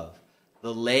sacrificial love,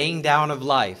 the laying down of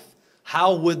life,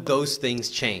 how would those things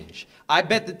change? I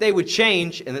bet that they would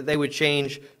change, and that they would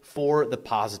change for the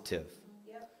positive.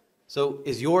 Yep. So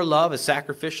is your love a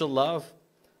sacrificial love?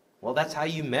 Well, that's how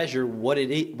you measure what it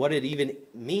even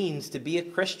means to be a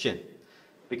Christian,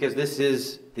 because this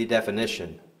is the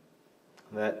definition.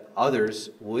 That others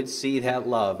would see that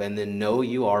love and then know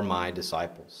you are my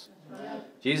disciples.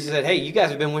 Jesus said, hey, you guys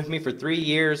have been with me for 3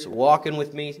 years, walking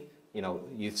with me,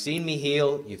 you've seen me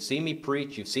heal, you've seen me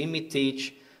preach, you've seen me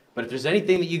teach, but if there's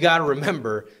anything that you got to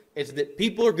remember, it's that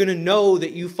people are going to know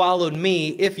that you followed me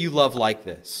if you love like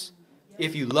this,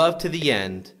 if you love to the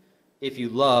end, if you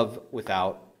love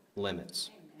without limits.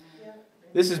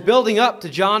 This is building up to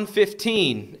John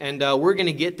 15, and we're going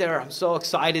to get there. I'm so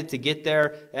excited to get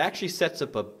there. It actually sets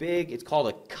up it's called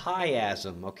a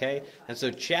chiasm, okay? And so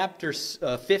chapter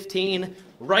 15,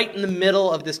 right in the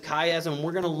middle of this chiasm,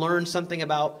 we're going to learn something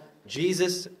about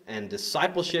Jesus and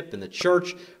discipleship in the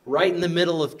church, right in the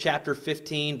middle of chapter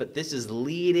 15, but this is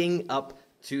leading up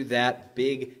to that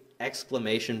big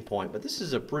exclamation point. But this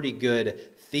is a pretty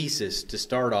good thesis to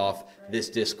start off this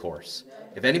discourse.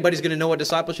 If anybody's going to know what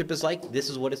discipleship is like, this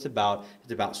is what it's about.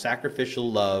 It's about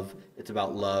sacrificial love. It's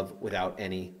about love without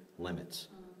any limits.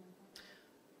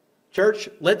 Church,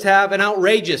 let's have an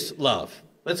outrageous love.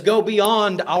 Let's go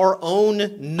beyond our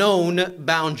own known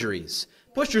boundaries.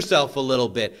 Push yourself a little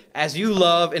bit as you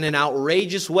love in an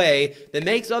outrageous way that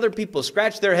makes other people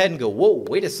scratch their head and go, whoa,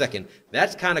 wait a second.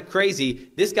 That's kind of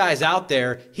crazy. This guy's out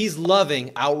there. He's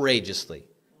loving outrageously.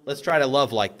 Let's try to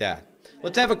love like that.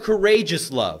 Let's have a courageous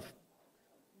love.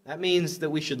 That means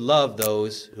that we should love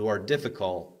those who are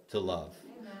difficult to love.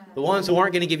 The ones who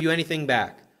aren't going to give you anything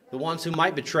back. The ones who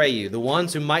might betray you. The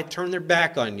ones who might turn their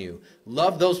back on you.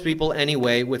 Love those people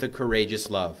anyway with a courageous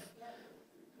love.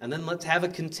 And then let's have a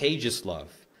contagious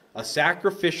love. A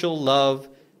sacrificial love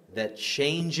that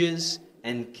changes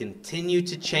and continue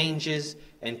to change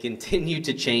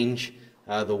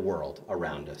the world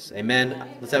around us. Amen.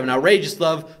 Let's have an outrageous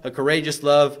love, a courageous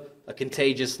love, a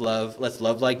contagious love. Let's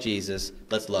love like Jesus.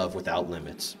 Let's love without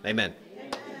limits. Amen.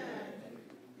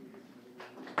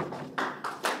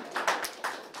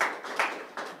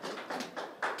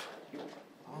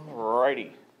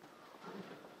 Alrighty.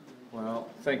 Well,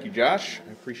 thank you, Josh.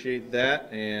 I appreciate that,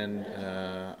 and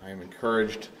I am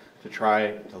encouraged to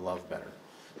try to love better.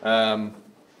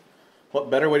 What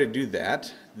better way to do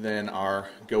that than our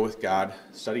Go With God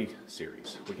study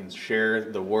series? We can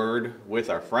share the Word with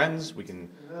our friends. We can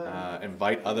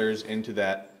invite others into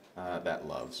that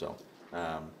love. So,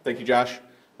 thank you, Josh.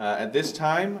 At this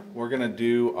time, we're going to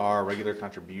do our regular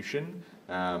contribution.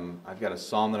 I've got a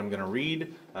psalm that I'm going to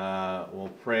read.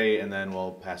 We'll pray, and then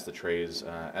we'll pass the trays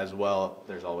as well.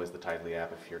 There's always the Tidely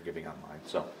app if you're giving online.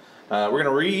 So, we're going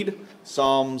to read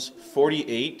Psalms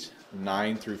 48,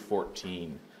 9 through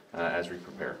 14. As we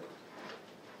prepare.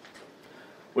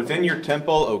 Within your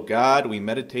temple, O God, we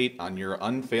meditate on your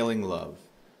unfailing love.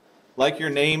 Like your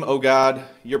name, O God,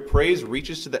 your praise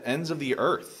reaches to the ends of the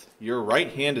earth. Your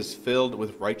right hand is filled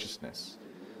with righteousness.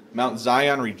 Mount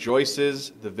Zion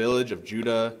rejoices, the villages of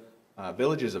Judah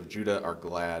are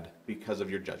glad because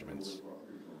of your judgments.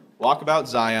 Walk about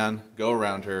Zion, go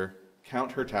around her,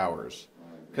 count her towers.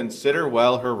 Consider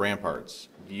well her ramparts,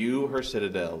 view her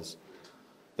citadels,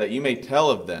 that you may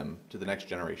tell of them to the next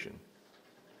generation.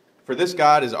 For this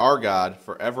God is our God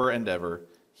forever and ever.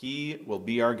 He will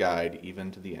be our guide even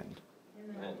to the end.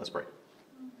 Amen. Let's pray.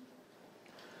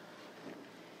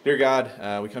 Dear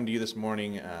God, we come to you this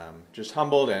morning just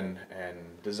humbled and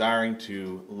desiring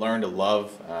to learn to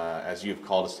love as you have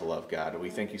called us to love, God. We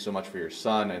thank you so much for your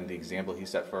Son and the example he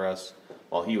set for us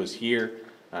while he was here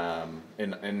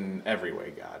in every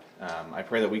way, God. I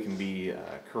pray that we can be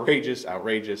courageous,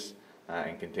 outrageous,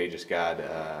 and contagious, God.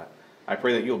 I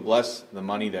pray that you'll bless the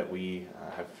money that we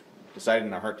have decided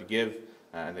in our heart to give,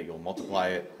 and that you'll multiply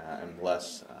it and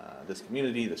bless this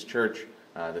community, this church,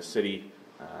 this city,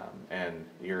 and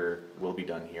your will be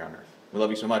done here on earth. We love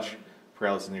you so much. Pray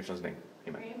all this in your Son's name.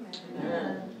 Amen.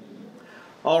 Amen.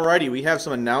 Alrighty, we have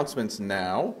some announcements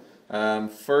now.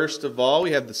 First of all,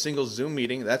 we have the single Zoom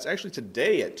meeting. That's actually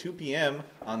today at 2 p.m.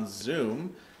 on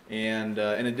Zoom. And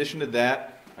in addition to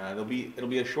that, it'll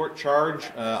be a short charge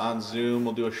on Zoom.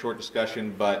 We'll do a short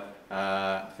discussion, but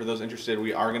for those interested,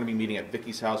 we are going to be meeting at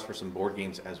Vicky's house for some board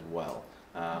games as well.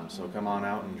 So come on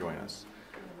out and join us.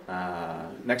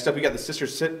 Next up, we got the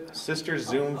Sister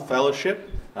Zoom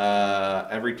Fellowship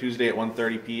every Tuesday at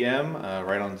 1:30 p.m.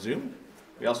 Right on Zoom.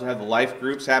 We also have the life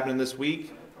groups happening this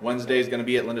week. Wednesday is going to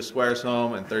be at Linda Square's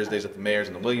home, and Thursdays at the Mayors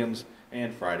and the Williams,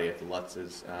 and Friday at the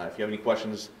Lutz's. If you have any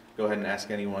questions, go ahead and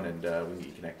ask anyone, and we can get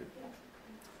you connected.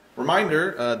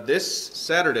 Reminder, this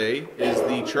Saturday is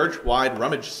the church-wide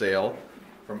rummage sale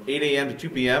from 8 a.m. to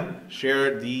 2 p.m.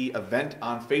 Share the event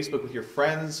on Facebook with your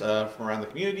friends from around the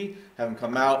community. Have them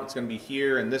come out. It's going to be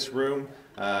here in this room,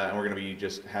 and we're going to be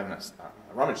just having a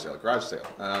rummage sale, a garage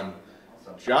sale.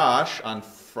 Josh, on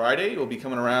Friday, will be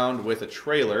coming around with a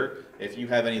trailer. If you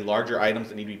have any larger items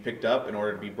that need to be picked up in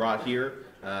order to be brought here,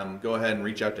 go ahead and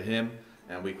reach out to him,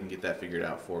 and we can get that figured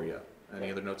out for you.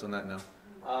 Any other notes on that? No?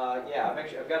 Yeah,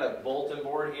 I've got a bulletin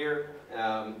board here,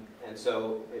 and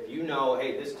so if you know,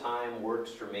 hey, this time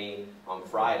works for me on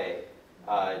Friday,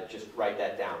 just write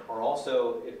that down. Or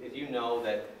also, if you know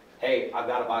that, hey, I've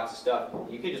got a box of stuff,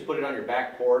 you can just put it on your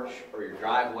back porch or your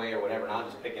driveway or whatever, and I'll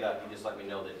just pick it up. You just let me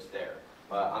know that it's there.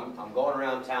 I'm going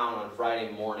around town on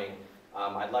Friday morning.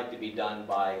 I'd like to be done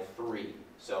by 3.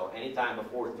 So anytime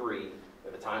before 3,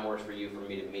 if the time works for you for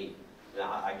me to meet, then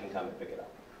I can come and pick it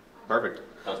up. Perfect.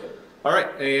 Sounds good. All right,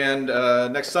 and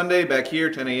next Sunday back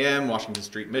here, 10 a.m., Washington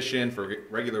Street Mission for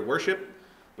regular worship.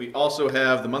 We also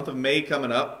have the month of May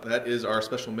coming up. That is our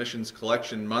Special Missions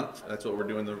Collection Month. That's what we're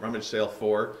doing the rummage sale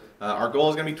for. Our goal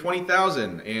is going to be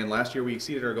 $20,000, and last year we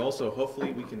exceeded our goal, so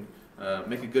hopefully we can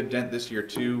make a good dent this year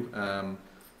too.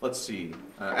 Let's see.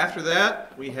 After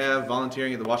that, we have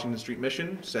volunteering at the Washington Street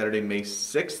Mission, Saturday, May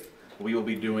 6th. We will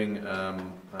be doing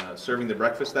serving the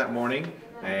breakfast that morning,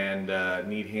 and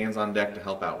need hands on deck to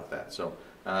help out with that. So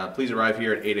please arrive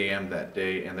here at 8 a.m. that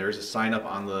day, and there is a sign up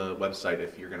on the website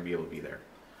if you're going to be able to be there.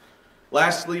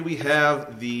 Lastly, we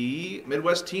have the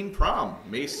Midwest Teen Prom,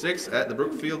 May 6th at the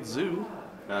Brookfield Zoo.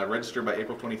 Register by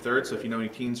April 23rd, so if you know any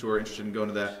teens who are interested in going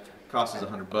to that, cost is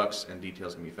 $100, and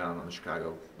details can be found on the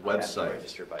Chicago website. Have to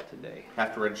register by today.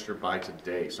 Have to register by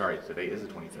today. Sorry, today is the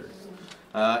 23rd.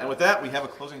 And with that, we have a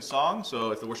closing song,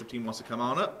 so if the worship team wants to come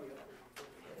on up.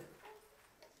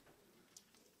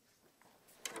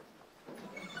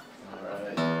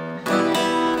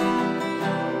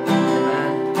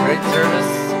 Great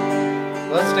service.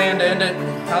 Let's stand to end it.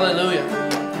 Hallelujah.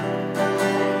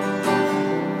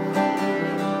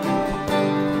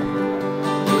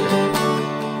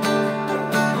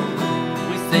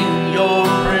 We sing your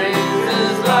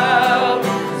praises loud.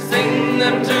 Sing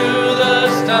them to the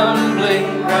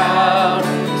stumbling crowd.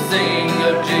 Sing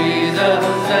of Jesus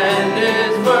and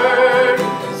His word.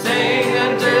 Sing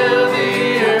until the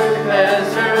earth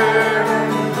has heard.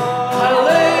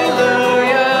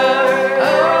 Hallelujah,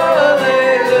 hallelujah,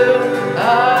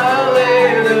 hallelujah,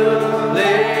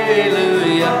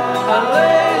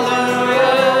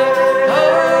 hallelujah,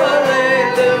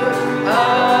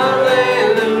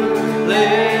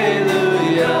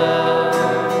 hallelujah.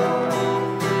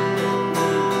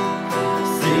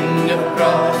 Sing of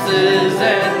crosses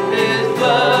and His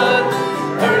blood,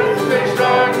 earthquakes,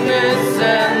 darkness,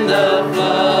 and the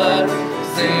flood.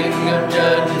 Sing of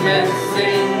judgment,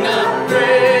 sing of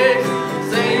grace,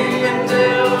 sing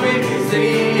until we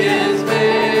see His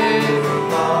face.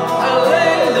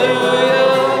 Hallelujah,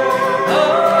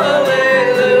 hallelujah,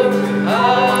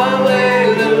 hallelujah,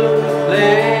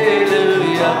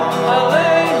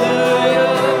 hallelujah,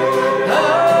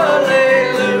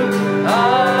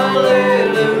 hallelujah, hallelujah.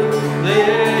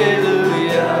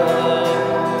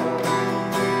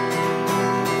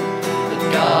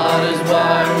 God is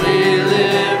why we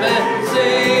live and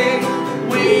sing.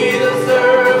 We the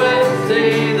servants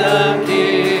see the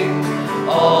King.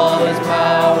 All His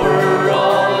power,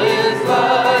 all His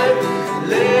life,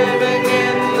 living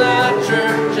in the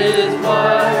church is why.